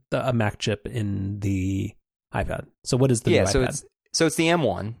there's a Mac chip in the iPad. So what is the new iPad? So it's the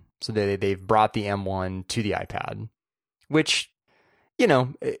M1. So they've brought the M1 to the iPad, which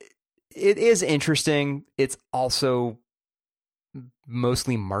it is interesting. It's also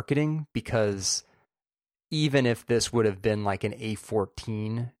mostly marketing because even if this would have been like an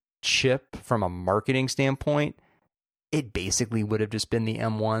A14 chip from a marketing standpoint, it basically would have just been the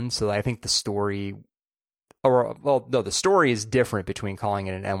M1. So I think the story is different between calling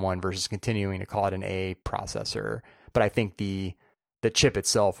it an M1 versus continuing to call it an A processor. But I think the chip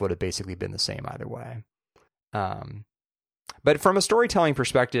itself would have basically been the same either way. But from a storytelling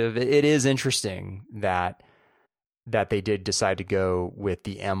perspective, it is interesting that they did decide to go with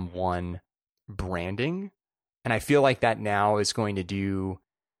the M1 branding. And I feel like that now is going to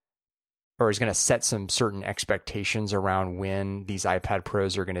set some certain expectations around when these iPad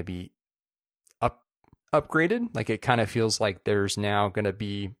Pros are going to be upgraded. Like it kind of feels like there's now going to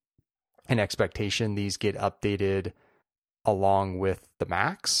be an expectation these get updated along with the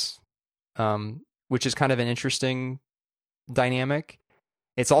Macs, which is kind of an interesting dynamic.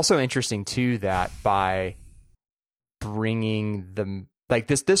 It's also interesting too that by bringing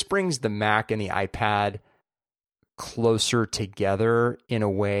this brings the Mac and the iPad closer together in a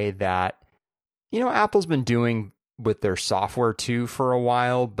way that Apple's been doing with their software too for a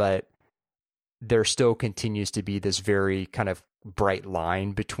while, but there still continues to be this very kind of bright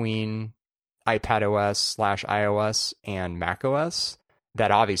line between iPadOS/iOS and macOS that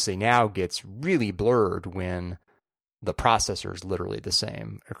obviously now gets really blurred when the processor is literally the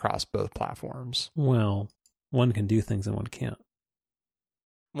same across both platforms. Well, one can do things and one can't.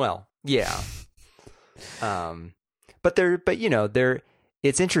 Well, yeah. But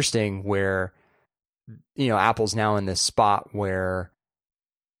it's interesting where, Apple's now in this spot where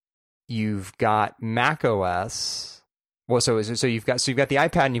you've got Mac OS. Well, so you've got the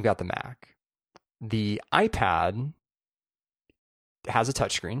iPad and you've got the Mac. The iPad has a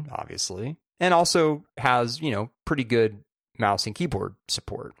touchscreen, obviously, and also has, pretty good mouse and keyboard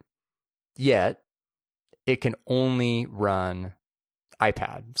support. Yet it can only run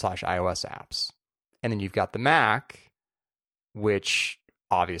iPad/iOS apps. And then you've got the Mac, which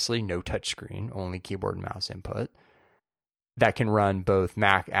obviously no touchscreen, only keyboard and mouse input, that can run both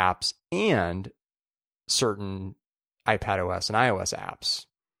Mac apps and certain iPadOS and iOS apps.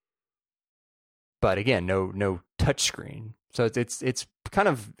 But again, no touchscreen. So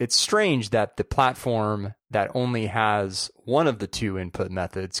it's strange that the platform that only has one of the two input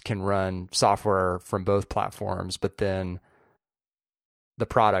methods can run software from both platforms, but then the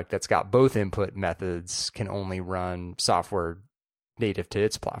product that's got both input methods can only run software native to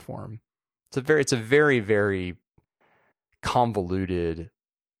its platform. It's a very, very convoluted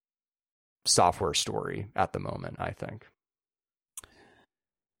software story at the moment, I think.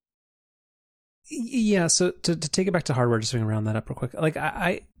 Yeah, so to take it back to hardware, just to round that up real quick, like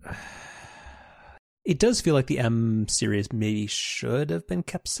it does feel like the M series maybe should have been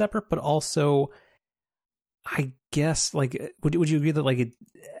kept separate, but also, I guess, like, would you agree that like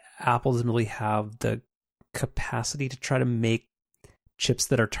Apple doesn't really have the capacity to try to make chips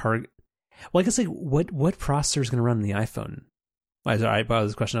that are target? Well, I guess like what processor is going to run in the iPhone? Well,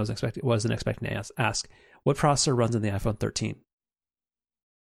 this question I wasn't expecting to ask. What processor runs in the iPhone 13?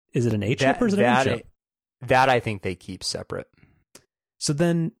 Is it an A chip or is it an M chip? That I think they keep separate. So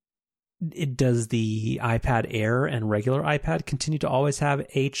then, does the iPad Air and regular iPad continue to always have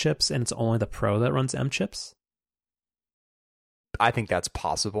A chips, and it's only the Pro that runs M chips? I think that's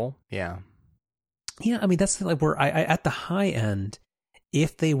possible. Yeah. Yeah, I mean, that's like where I at the high end,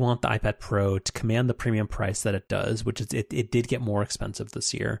 if they want the iPad Pro to command the premium price that it does, which is it did get more expensive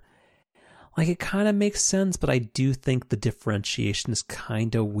this year. Like, it kind of makes sense, but I do think the differentiation is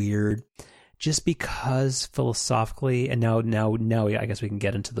kind of weird, just because philosophically, and now I guess we can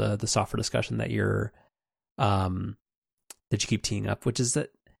get into the software discussion that that you keep teeing up, which is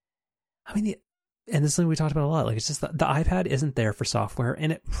that, I mean, and this is something we talked about a lot. Like, it's just that the iPad isn't there for software,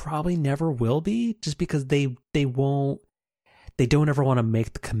 and it probably never will be, just because they don't ever want to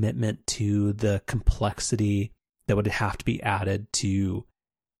make the commitment to the complexity that would have to be added to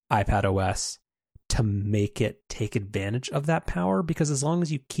iPad OS to make it take advantage of that power. Because as long as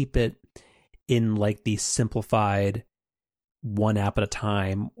you keep it in like the simplified one app at a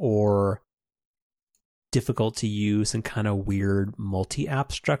time or difficult to use and kind of weird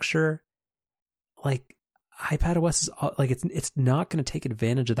multi-app structure, like iPad OS is like, it's not going to take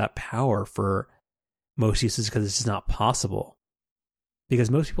advantage of that power for most uses, because it's just not possible. Because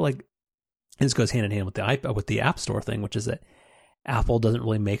most people, like, and this goes hand in hand with the iPad, with the App Store thing, which is that Apple doesn't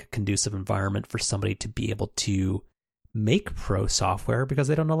really make a conducive environment for somebody to be able to make pro software, because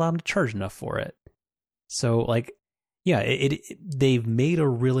they don't allow them to charge enough for it. So, like, yeah, they've made a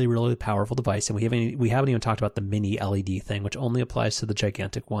really, really powerful device, and we haven't even talked about the mini LED thing, which only applies to the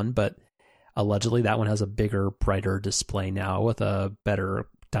gigantic one, but allegedly that one has a bigger, brighter display now with a better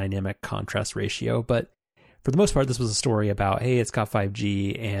dynamic contrast ratio. But for the most part, this was a story about, hey, it's got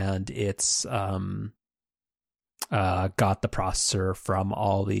 5G and it's got the processor from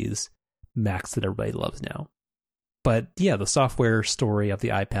all these Macs that everybody loves now. But yeah, the software story of the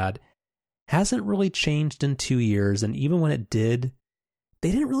iPad hasn't really changed in 2 years, and even when it did,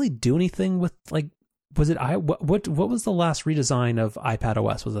 they didn't really do anything with, like, was it what was the last redesign of iPad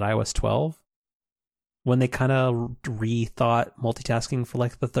OS? Was it iOS 12? When they kind of rethought multitasking for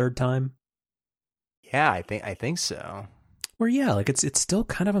like the third time? Yeah, I think so. Where yeah, like it's still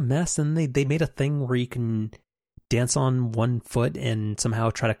kind of a mess, and they made a thing where you can dance on one foot and somehow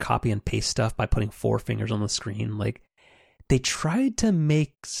try to copy and paste stuff by putting 4 fingers on the screen. Like, they tried to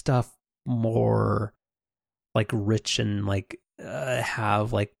make stuff more like rich and like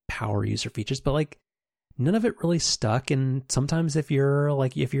have like power user features, but like none of it really stuck. And sometimes if you're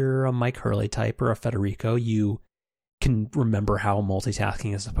a Mike Hurley type or a Federico, you can remember how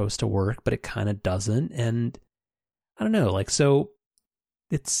multitasking is supposed to work, but it kind of doesn't. And I don't know, like, so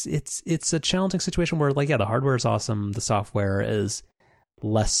it's a challenging situation where, like, yeah, the hardware is awesome, the software is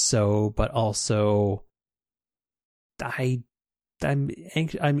less so, but also I'm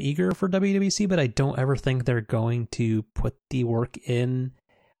eager for WWDC, but I don't ever think they're going to put the work in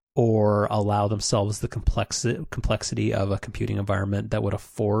or allow themselves the complexity of a computing environment that would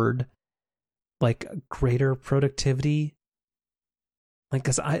afford like greater productivity. Like,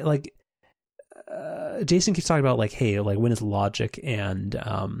 cause Jason keeps talking about like, hey, like, when is Logic and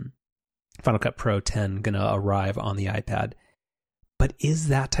Final Cut Pro 10 gonna arrive on the iPad? But is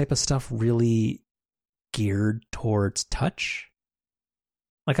that type of stuff really geared towards touch?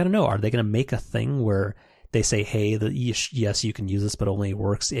 Like, I don't know. Are they going to make a thing where they say, hey, yes, you can use this, but only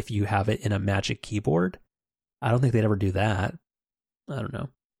works if you have it in a Magic Keyboard? I don't think they'd ever do that. I don't know.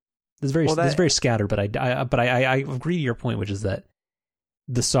 This is very scattered, but I agree to your point, which is that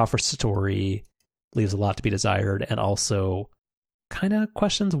the software story leaves a lot to be desired, and also kind of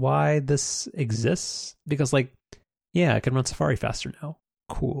questions why this exists. Because, like, yeah, I can run Safari faster now.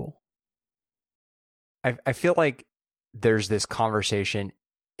 Cool. I feel like there's this conversation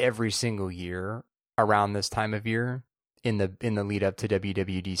every single year around this time of year in the lead up to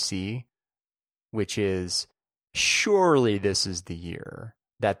WWDC, which is, surely this is the year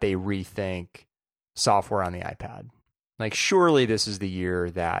that they rethink software on the iPad. Like, surely this is the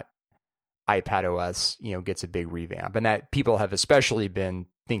year that iPad OS, gets a big revamp, and that people have especially been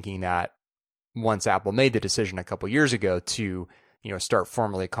thinking that once Apple made the decision a couple years ago to, start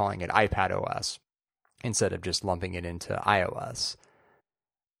formally calling it iPad OS instead of just lumping it into iOS.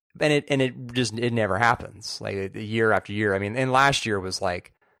 And it never happens. Like, year after year. I mean, and last year was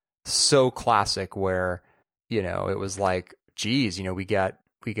like so classic where, it was like, geez, we got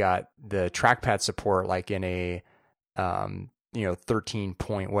the trackpad support like in a 13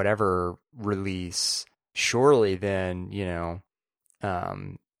 point whatever release. Surely then,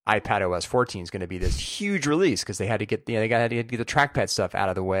 iPad OS 14 is going to be this huge release, because they had to get the trackpad stuff out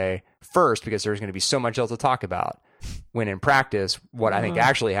of the way first, because there's going to be so much else to talk about. When in practice, what I think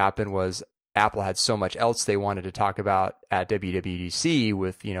actually happened was Apple had so much else they wanted to talk about at WWDC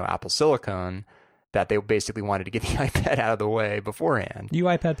with, Apple Silicon, that they basically wanted to get the iPad out of the way beforehand. You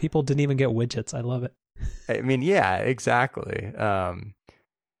iPad people didn't even get widgets. I love it. I mean, yeah, exactly.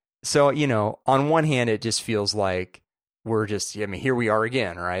 So, on one hand, it just feels like we're just, here we are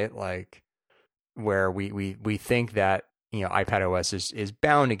again, right? Like where we think that, iPad OS is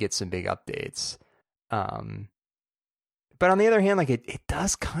bound to get some big updates. But on the other hand, like it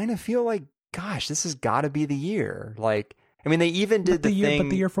does kind of feel like, gosh, this has got to be the year. Like, I mean, they even did the thing. But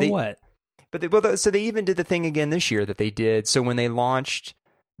the year for what? So they even did the thing again this year that they did. So when they launched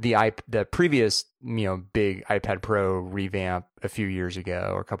the previous, big iPad Pro revamp a few years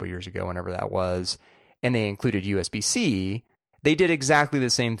ago, or a couple years ago, whenever that was, and they included USB-C, they did exactly the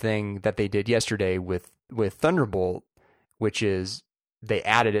same thing that they did yesterday with Thunderbolt, which is they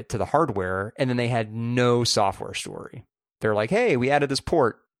added it to the hardware, and then they had no software story. They're like, hey, we added this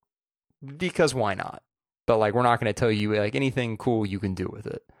port because why not? But like, we're not going to tell you like anything cool you can do with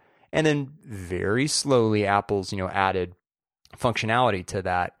it. And then very slowly, Apple's, added functionality to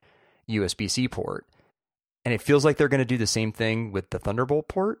that USB-C port. And it feels like they're going to do the same thing with the Thunderbolt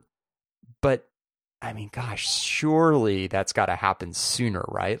port. But I mean, gosh, surely that's got to happen sooner,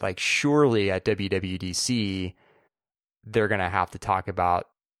 right? Like surely at WWDC, they're going to have to talk about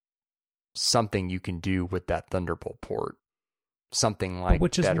something you can do with that Thunderbolt port. Something like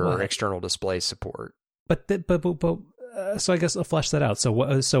better external display support. So I guess I'll flesh that out. So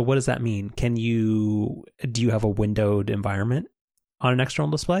what does that mean? Do you have a windowed environment on an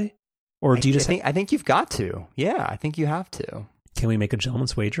external display? Or do you I think you've got to. Yeah, I think you have to. Can we make a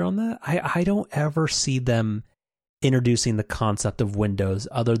gentleman's wager on that? I don't ever see them introducing the concept of windows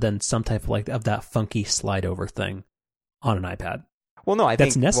other than some type of that funky slide over thing on an iPad. Well, no, I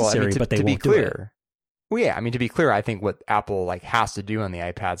think that's necessary, but they won't do it. Well, yeah, I mean, to be clear, I think what Apple has to do on the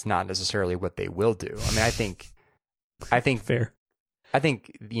iPad's not necessarily what they will do. I mean, I think fair. I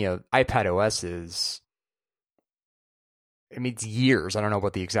think, iPad OS is, I mean, it's years. I don't know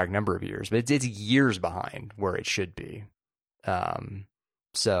what the exact number of years, but it's years behind where it should be.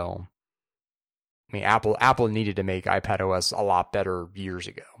 So, I mean, Apple needed to make iPad OS a lot better years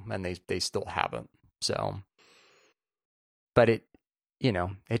ago, and they still haven't. So, but it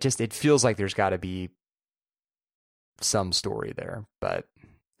feels like there's got to be some story there, but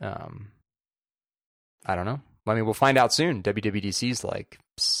I don't know. I mean, we'll find out soon. WWDC is like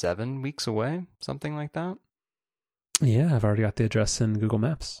 7 weeks away, something like that. Yeah, I've already got the address in Google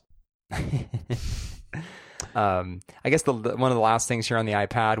Maps. I guess one of the last things here on the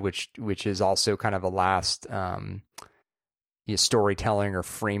iPad, which is also kind of a last storytelling or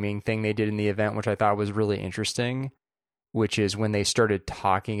framing thing they did in the event, which I thought was really interesting, which is when they started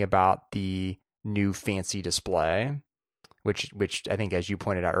talking about the new fancy display, which I think, as you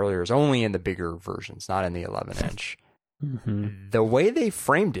pointed out earlier, is only in the bigger versions, not in the 11-inch. Mm-hmm. The way they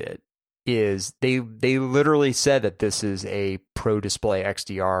framed it is they literally said that this is a Pro Display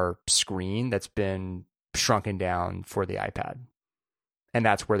XDR screen that's been shrunken down for the iPad. And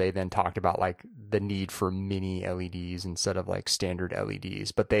that's where they then talked about like the need for mini LEDs instead of like standard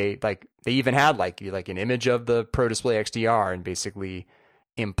LEDs. But they even had like an image of the Pro Display XDR and basically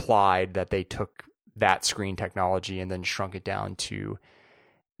implied that they took that screen technology and then shrunk it down to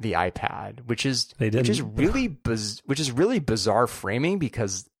the iPad, which is really bizarre framing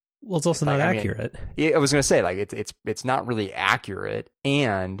because, well, it's also not accurate. I was going to say, like, it's not really accurate,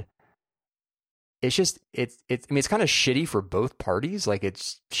 and it's just it's kind of shitty for both parties. Like,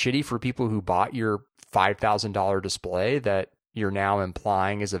 it's shitty for people who bought your $5,000 display that you're now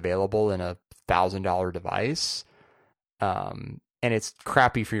implying is available in a $1,000 device. And it's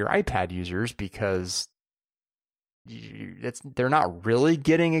crappy for your iPad users because they're not really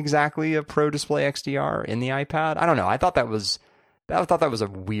getting exactly a Pro Display XDR in the iPad. I don't know. I thought that was a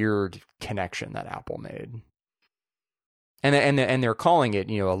weird connection that Apple made. And they're calling it,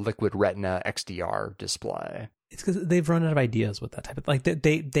 a Liquid Retina XDR display. It's because they've run out of ideas with that type of, like, they're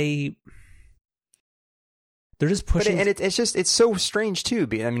just pushing. And it's so strange too.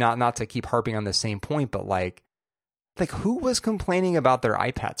 I mean, not to keep harping on the same point, but like who was complaining about their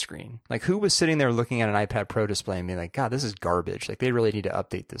iPad screen? Like, who was sitting there looking at an iPad Pro display and being like, God, this is garbage. Like, they really need to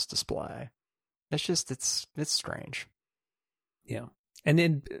update this display. It's strange. Yeah. And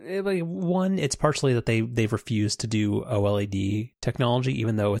it's partially that they've refused to do OLED technology,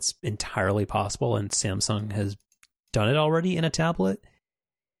 even though it's entirely possible, and Samsung has done it already in a tablet.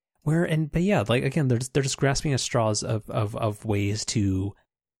 But yeah, like, again, they're just grasping at straws of ways to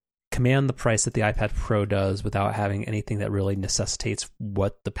command the price that the iPad Pro does without having anything that really necessitates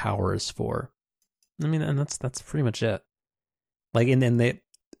what the power is for. I mean, and that's pretty much it. Like, and then they,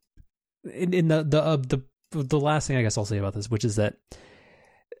 in the last thing I guess I'll say about this, which is that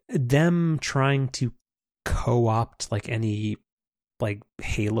them trying to co-opt like any like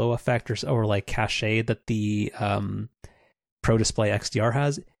halo effect or like cachet that the Pro Display XDR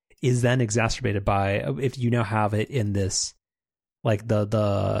has is then exacerbated by if you now have it in this like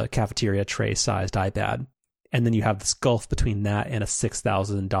the cafeteria tray sized iPad, and then you have this gulf between that and a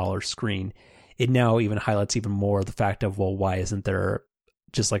 $6,000 screen. It now even highlights even more the fact of, well, why isn't there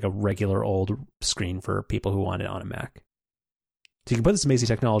just like a regular old screen for people who want it on a Mac? So you can put this amazing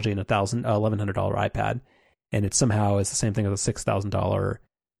technology in $1,100 iPad, and it somehow is the same thing as a $6,000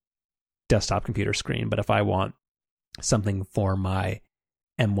 desktop computer screen. But if I want something for my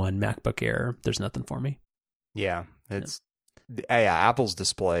M1 MacBook Air, there's nothing for me. Yeah, Apple's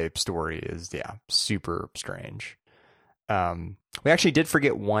display story is super strange. We actually did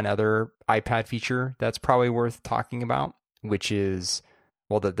forget one other iPad feature that's probably worth talking about, which is,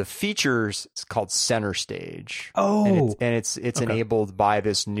 well, the features is called Center Stage. Oh, and it's okay. Enabled by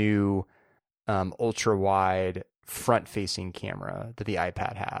this new ultra wide front facing camera that the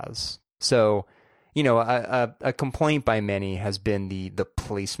iPad has. So, you know, a complaint by many has been the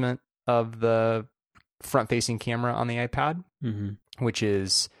placement of the front facing camera on the iPad, which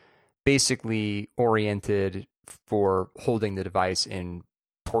is basically oriented for holding the device in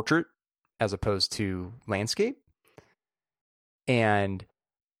portrait as opposed to landscape. And,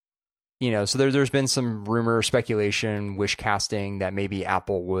 you know, so there's been some rumor, speculation, wish casting that maybe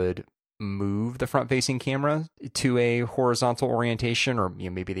Apple would move the front facing camera to a horizontal orientation, or you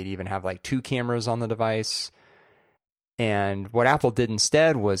know, maybe they'd even have like two cameras on the device. And what Apple did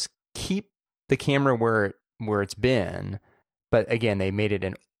instead was keep the camera where it's been, but again, they made it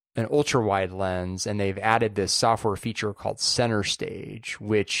an ultra wide lens, and they've added this software feature called Center Stage,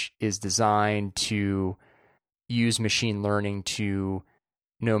 which is designed to use machine learning to,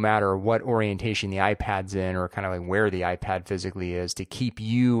 no matter what orientation the iPad's in, or kind of like where the iPad physically is, to keep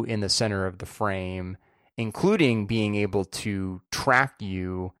you in the center of the frame, including being able to track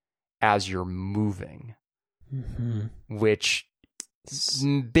you as you're moving, which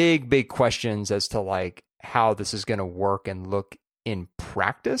big questions as to like how this is going to work and look in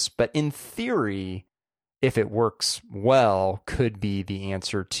practice. But in theory, if it works well, could be the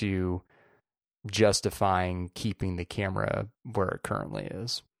answer to justifying keeping the camera where it currently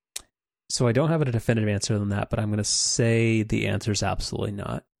is. So I don't have a definitive answer on that, but I'm going to say the answer is absolutely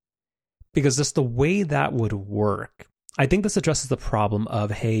not. Because just the way that would work, I think this addresses the problem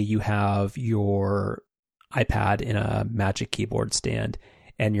of, hey, you have your iPad in a Magic Keyboard stand,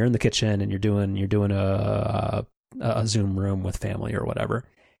 and you're in the kitchen and you're doing a Zoom room with family or whatever,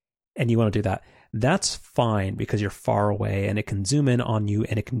 and you want to do that. That's fine because you're far away and it can zoom in on you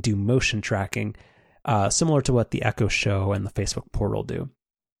and it can do motion tracking, similar to what the Echo Show and the Facebook Portal do.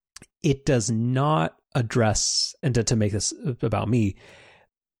 It does not address, and to make this about me,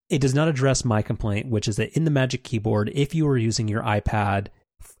 it does not address my complaint, which is that in the Magic Keyboard, if you were using your iPad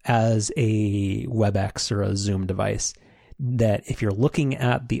as a WebEx or a Zoom device, that if you're looking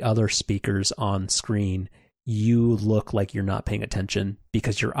at the other speakers on screen, you look like you're not paying attention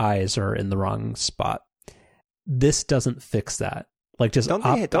because your eyes are in the wrong spot. This doesn't fix that. Like, just don't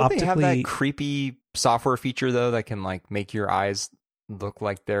they have that creepy software feature though that can like make your eyes look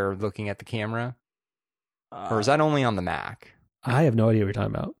like they're looking at the camera? Or is that only on the Mac? I have no idea what you're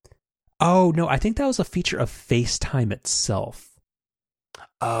talking about. Oh no, I think that was a feature of FaceTime itself.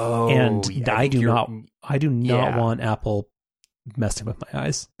 Oh, and yeah, I do not want Apple messing with my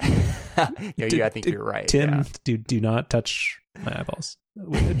eyes. I think you're right. Tim, do not touch my eyeballs.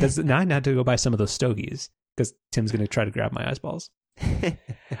 Now I have to go buy some of those stogies because Tim's going to try to grab my eyeballs.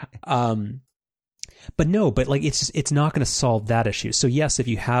 But like it's not going to solve that issue. So yes, if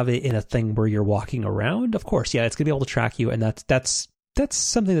you have it in a thing where you're walking around, of course, yeah, it's going to be able to track you, and that's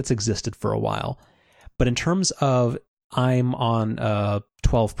something that's existed for a while. But in terms of, I'm on a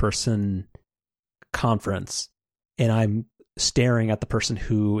 12-person conference and I'm staring at the person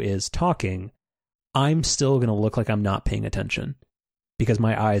who is talking, I'm still going to look like I'm not paying attention because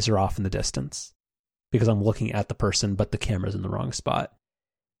my eyes are off in the distance because I'm looking at the person, but the camera's in the wrong spot.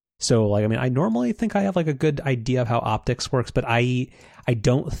 So, like, I mean, I normally think I have like a good idea of how optics works, but I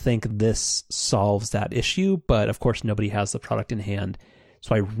don't think this solves that issue. But of course, nobody has the product in hand.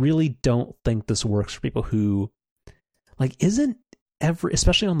 So I really don't think this works for people who, like,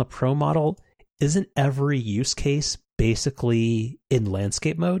 especially on the Pro model, isn't every use case basically in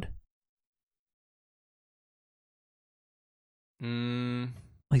landscape mode?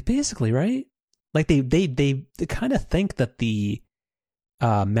 Like, basically, right? Like, they kind of think that the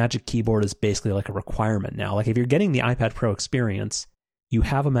Magic Keyboard is basically like a requirement now. Like if you're getting the iPad Pro experience, you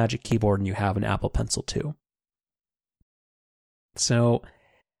have a Magic Keyboard and you have an Apple Pencil too. So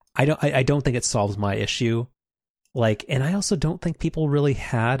I don't think it solves my issue. Like, and I also don't think people really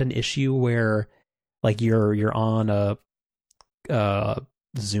had an issue where like you're on a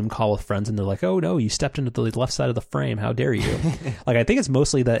Zoom call with friends and they're like, oh no, you stepped into the left side of the frame, how dare you? Like I think it's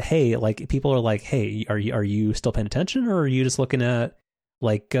mostly that, hey, like people are like, hey, are you still paying attention, or are you just looking at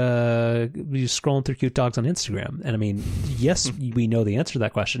like you scrolling through cute dogs on Instagram? And I mean, yes, we know the answer to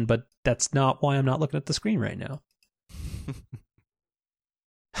that question, but that's not why I'm not looking at the screen right now.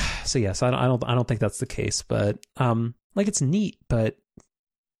 So yes, I don't think that's the case, but like it's neat, but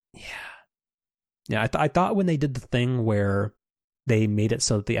yeah. I thought when they did the thing where they made it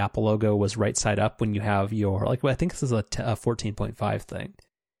so that the Apple logo was right side up when you have your, like, well, I think this is a 14.5 thing,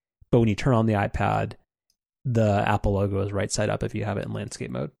 but when you turn on the iPad, the Apple logo is right side up if you have it in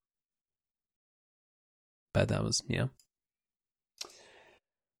landscape mode. But that was, yeah.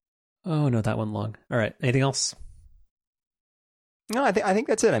 Oh no, that went long. All right, anything else? No, I think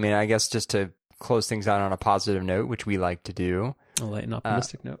that's it. I mean, I guess just to close things out on a positive note, which we like to do. A light and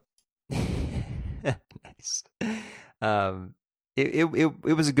optimistic note. Nice. It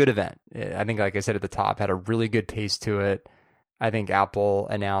was a good event. I think, like I said at the top, had a really good pace to it. I think Apple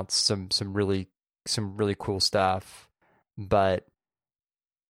announced some really cool stuff, but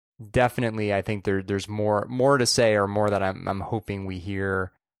definitely I think there's more to say, or more that I'm hoping we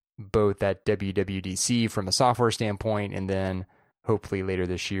hear both at WWDC from a software standpoint, and then hopefully later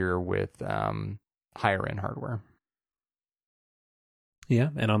this year with higher end hardware. Yeah,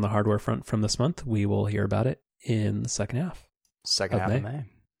 and on the hardware front from this month, we will hear about it in the second half. Second half of May.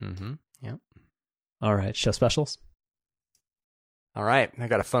 Mm-hmm. Yeah. All right, show specials. All right, I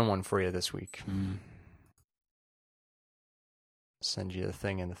got a fun one for you this week. Send you the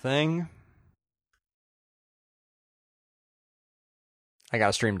thing in the thing. I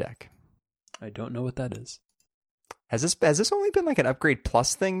got a Stream Deck. I don't know what that is. Has this only been like an Upgrade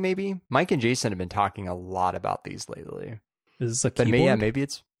Plus thing, maybe? Mike and Jason have been talking a lot about these lately. Is this a keyboard? But maybe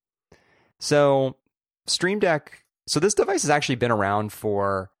it's... So, Stream Deck... So this device has actually been around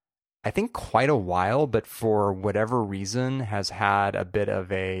for, I think, quite a while, but for whatever reason has had a bit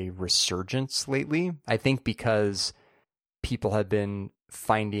of a resurgence lately. I think because people have been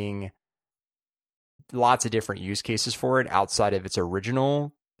finding lots of different use cases for it outside of its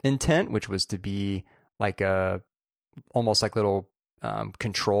original intent, which was to be like almost like little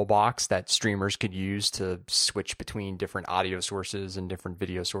control box that streamers could use to switch between different audio sources and different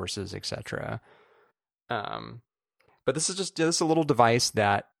video sources, etc. But this is just a little device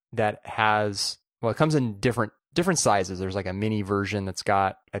that has, well, it comes in different sizes. There's like a mini version that's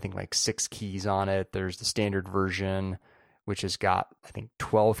got, I think, like 6 keys on it. There's the standard version, which has got, I think,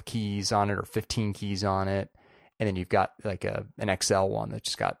 12 keys on it or 15 keys on it. And then you've got like an XL one that's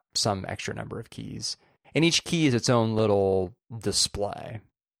just got some extra number of keys. And each key is its own little display.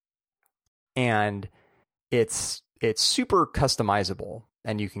 And it's super customizable.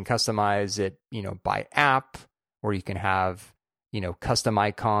 And you can customize it, by app, or you can have, custom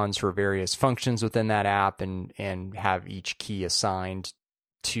icons for various functions within that app, and have each key assigned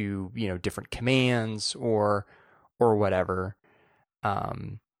to, different commands or whatever.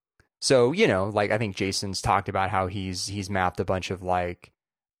 So, like I think Jason's talked about how he's mapped a bunch of like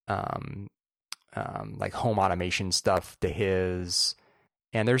home automation stuff to his,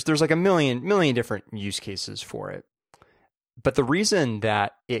 and there's like a million different use cases for it. But the reason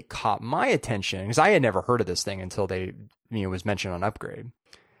that it caught my attention, because I had never heard of this thing until it was mentioned on Upgrade.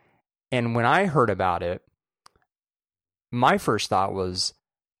 And when I heard about it, my first thought was,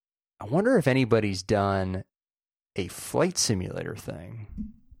 I wonder if anybody's done a flight simulator thing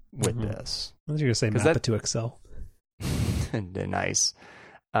with this. I was going to say map it to Excel. Nice.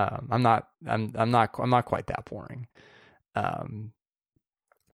 I'm not quite that boring. And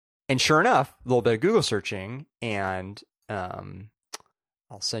sure enough, a little bit of Google searching, and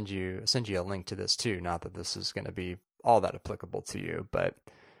I'll send you a link to this too. Not that this is going to be all that applicable to you, but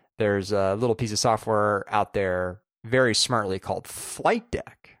there's a little piece of software out there very smartly called Flight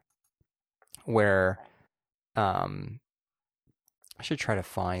Deck, where I should try to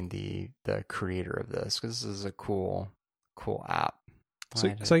find the creator of this, because this is a cool app.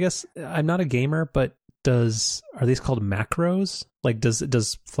 So I guess I'm not a gamer, but are these called macros? Like,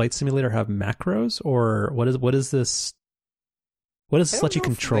 does Flight Simulator have macros, or what is this? What does this let you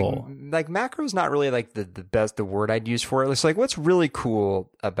control? Like macros, not really like the word I'd use for it. It's like, what's really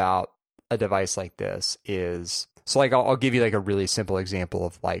cool about a device like this is, so like I'll give you like a really simple example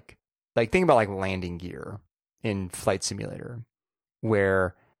of like think about like landing gear in Flight Simulator.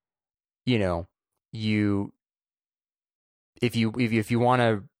 where, you know, if you want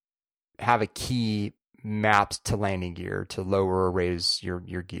to have a key mapped to landing gear to lower or raise your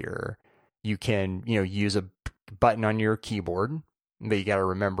gear, you can, use a button on your keyboard, but you got to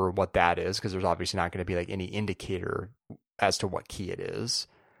remember what that is, because there's obviously not going to be like any indicator as to what key it is.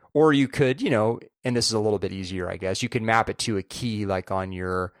 Or you could, and this is a little bit easier, I guess, you could map it to a key like on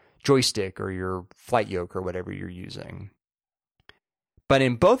your joystick or your flight yoke or whatever you're using. But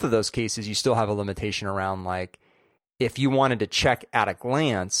in both of those cases, you still have a limitation around, like, if you wanted to check at a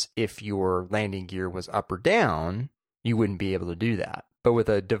glance if your landing gear was up or down, you wouldn't be able to do that. But with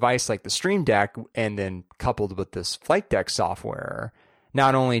a device like the Stream Deck, and then coupled with this flight deck software,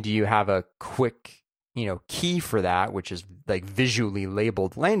 not only do you have a quick, key for that, which is like visually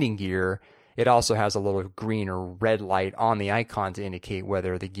labeled landing gear, it also has a little green or red light on the icon to indicate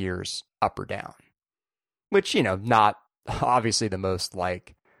whether the gear's up or down. Which, not obviously the most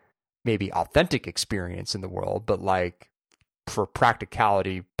like maybe authentic experience in the world, but like for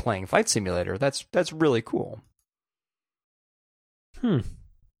practicality playing Flight Simulator, that's really cool. Okay,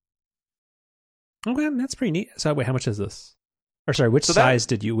 that's pretty neat. So wait, how much is this? Or sorry, which size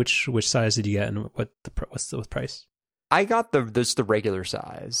did you get, and what's the price? I got the regular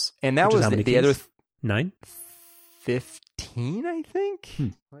size, and that was the other 9? 15, I think.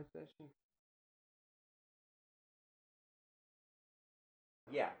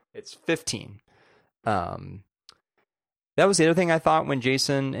 Yeah, it's 15. That was the other thing I thought when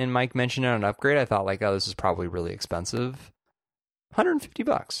Jason and Mike mentioned it on an upgrade. I thought like, oh, this is probably really expensive.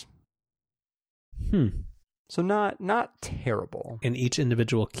 $150. So not terrible. And each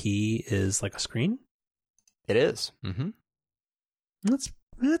individual key is like a screen? It is. Mm-hmm.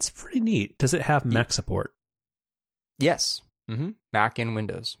 That's pretty neat. Does it have Mac support? Yes. Mm-hmm. Mac and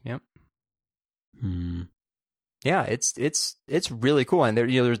Windows. Yep. Yeah, it's really cool. And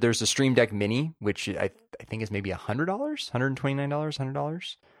there's a Stream Deck Mini, which I think is maybe $100,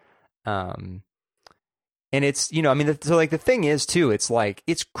 $129, $100. And it's, so like the thing is too, it's like,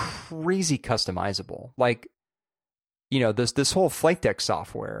 it's crazy customizable. Like, this whole flight deck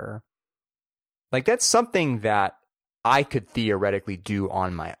software, like that's something that I could theoretically do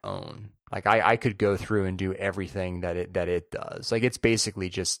on my own. Like I could go through and do everything that it does. Like it's basically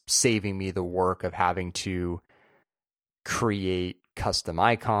just saving me the work of having to create custom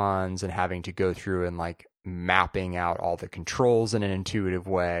icons and having to go through and like mapping out all the controls in an intuitive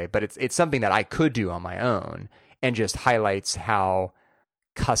way. But it's something that I could do on my own, and just highlights how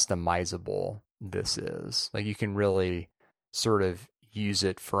customizable this is. Like you can really sort of use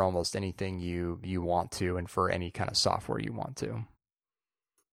it for almost anything you want to, and for any kind of software you want to.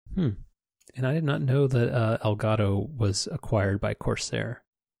 And I did not know that Elgato was acquired by Corsair.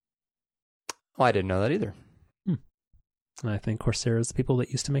 Well, I didn't know that either. I think Corsair is the people that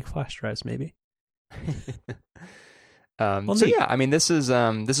used to make flash drives, maybe. So yeah, I mean, this has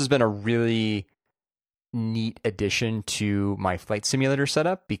been a really neat addition to my Flight Simulator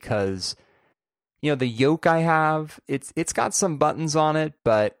setup, because the yoke I have, it's got some buttons on it,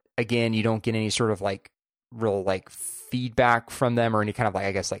 but again, you don't get any sort of like real like feedback from them, or any kind of like,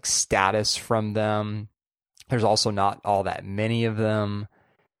 I guess, like status from them. There's also not all that many of them.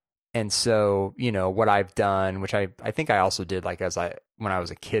 And so, what I've done, which I think I also did like when I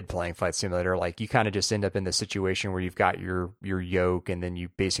was a kid playing Flight Simulator, like you kind of just end up in the situation where you've got your yoke, and then you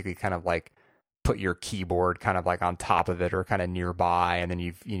basically kind of like put your keyboard kind of like on top of it or kind of nearby, and then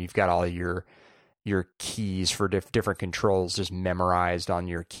you've got all your keys for different controls just memorized on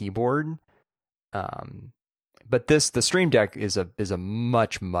your keyboard. But the Stream Deck is a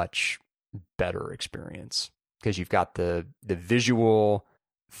much, much better experience, because you've got the visual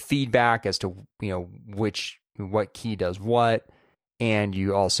feedback as to what key does what, and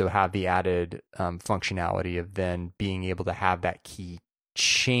you also have the added functionality of then being able to have that key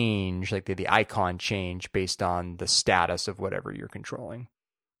change, like the icon change based on the status of whatever you're controlling.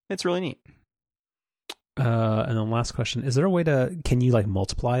 It's really neat. And then last question, is there a way can you like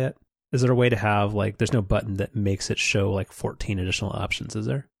multiply it? Is there a way to have like, there's no button that makes it show like 14 additional options, is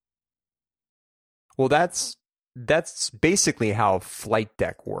there? Well, that's basically how Flight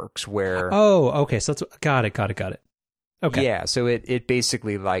Deck works, where... Oh, okay. So that's... Got it. Okay. Yeah, so it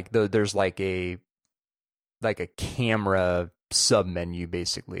basically like, there's like a camera sub-menu,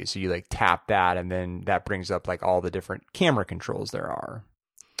 basically. So you like tap that, and then that brings up like all the different camera controls there are.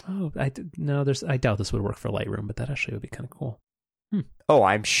 Oh, I doubt this would work for Lightroom, but that actually would be kind of cool. Oh,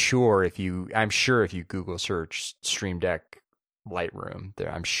 I'm sure if you Google search Stream Deck Lightroom,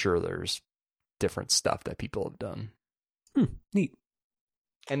 I'm sure there's different stuff that people have done. Neat.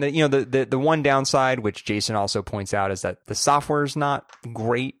 And the one downside, which Jason also points out, is that the software is not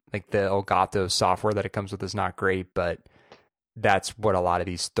great. Like the Elgato software that it comes with is not great, but that's what a lot of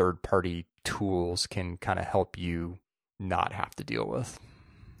these third-party tools can kind of help you not have to deal with.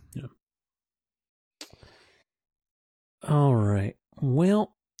 Yeah. All right.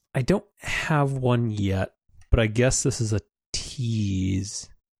 Well, I don't have one yet, but I guess this is a tease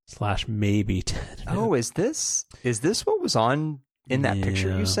 / maybe. Oh, is this what was on in that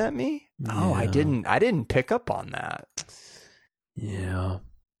picture you sent me? Oh, I didn't pick up on that. Yeah.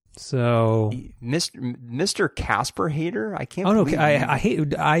 So, Mr. Casper hater, I can't. Oh no, I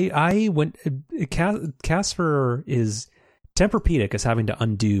hate. I went. Casper is Tempur-Pedic is having to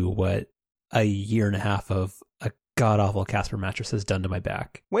undo what a year and a half of a god awful Casper mattress has done to my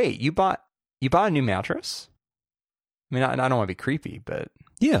back. Wait, you bought a new mattress? I mean, I don't want to be creepy, but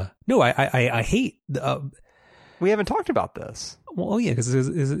yeah, no, I hate. We haven't talked about this. Well, yeah, because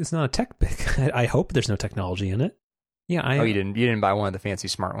it's not a tech pick. I hope there's no technology in it. Yeah, you didn't buy one of the fancy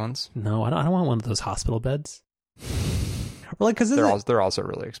smart ones? No, I don't want one of those hospital beds. Or like, because they're also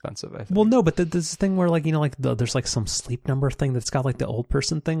really expensive, I think. Well, no, but this thing where there's like some sleep number thing that's got like the old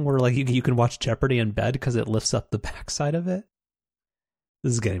person thing where like you can watch Jeopardy in bed because it lifts up the backside of it.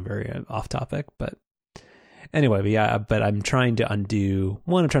 This is getting very off topic, but anyway, but I'm trying to undo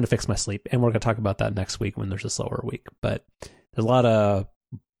one. I'm trying to fix my sleep, and we're going to talk about that next week when there's a slower week. But there's a lot of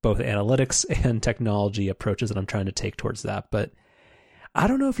both analytics and technology approaches that I'm trying to take towards that. But I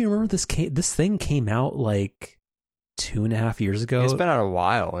don't know if you remember this thing came out like 2.5 years ago. It's been out a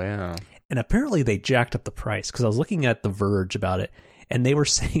while, yeah. And apparently they jacked up the price because I was looking at The Verge about it, and they were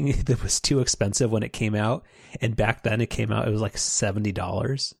saying it was too expensive when it came out. And back then it was like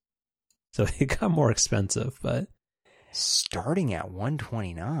 $70. So it got more expensive, but starting at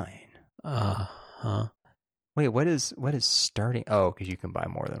 $129. Uh-huh. Wait, what is starting? Oh, because you can buy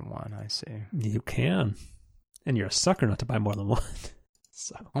more than one. I see. You can, and you're a sucker not to buy more than one.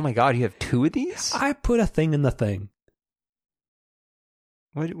 So. Oh my God, you have two of these? I put a thing in the thing.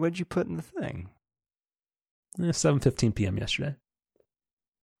 What'd you put in the thing? 7:15 p.m. yesterday.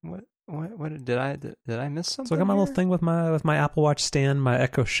 What did I miss something? So I got my little thing with my Apple Watch stand, my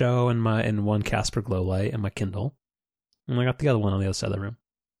Echo Show, and one Casper Glow light, and my Kindle, and I got the other one on the other side of the room.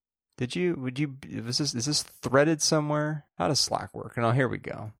 Is this threaded somewhere? How does Slack work? And here we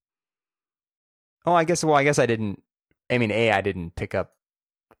go. Oh, I guess I didn't. I mean, A, I didn't pick up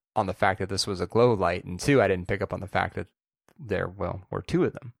on the fact that this was a glow light, and 2, I didn't pick up on the fact that there were two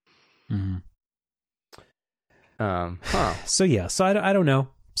of them. Mm-hmm. So yeah, so I don't know.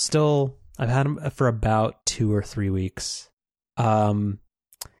 Still, I've had them for about 2 or 3 weeks.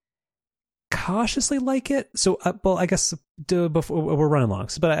 Cautiously like it. So, well, I guess before we're running long.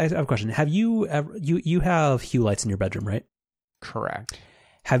 But I have a question. Have you ever you have Hue lights in your bedroom, right? Correct.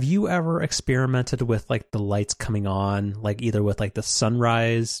 Have you ever experimented with like the lights coming on, like either with like the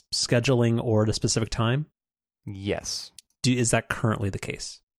sunrise scheduling or at a specific time? Yes. Is that currently the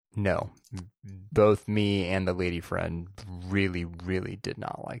case? No. Both me and the lady friend really, really did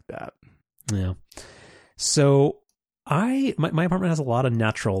not like that. Yeah. So my apartment has a lot of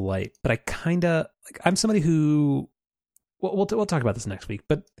natural light, but I kind of like, I'm somebody who, we'll talk about this next week,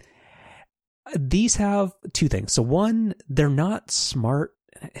 but these have 2 things. So one, they're not smart.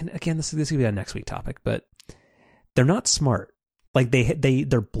 And again, this could be a next week topic, but they're not smart. Like they're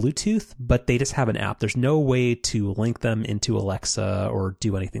Bluetooth, but they just have an app. There's no way to link them into Alexa or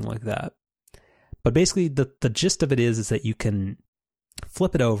do anything like that. But basically the gist of it is that you can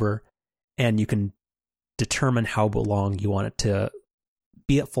flip it over and you can determine how long you want it to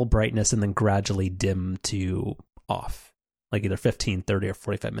be at full brightness and then gradually dim to off, like either 15, 30, or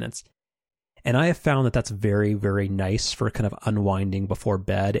 45 minutes. And I have found that that's very, very nice for kind of unwinding before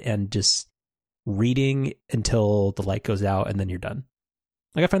bed and just reading until the light goes out and then you're done.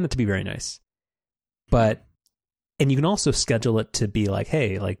 Like I find that to be very nice. And you can also schedule it to be like,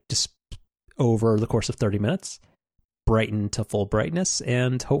 hey, like just over the course of 30 minutes, brighten to full brightness,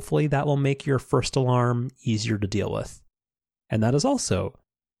 and hopefully that will make your first alarm easier to deal with. And that is also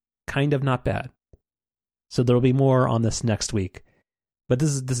kind of not bad. So there'll be more on this next week. But this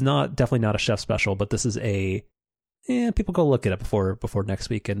is definitely not a chef special, but this is people go look at it before next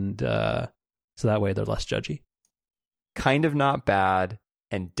week, and so that way they're less judgy. Kind of not bad,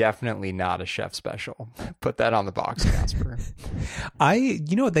 and definitely not a chef special. Put that on the box, Casper.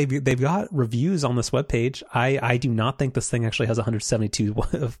 You know what, they've got reviews on this webpage. I do not think this thing actually has 172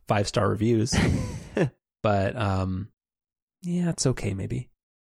 5-star reviews. But yeah, it's okay maybe.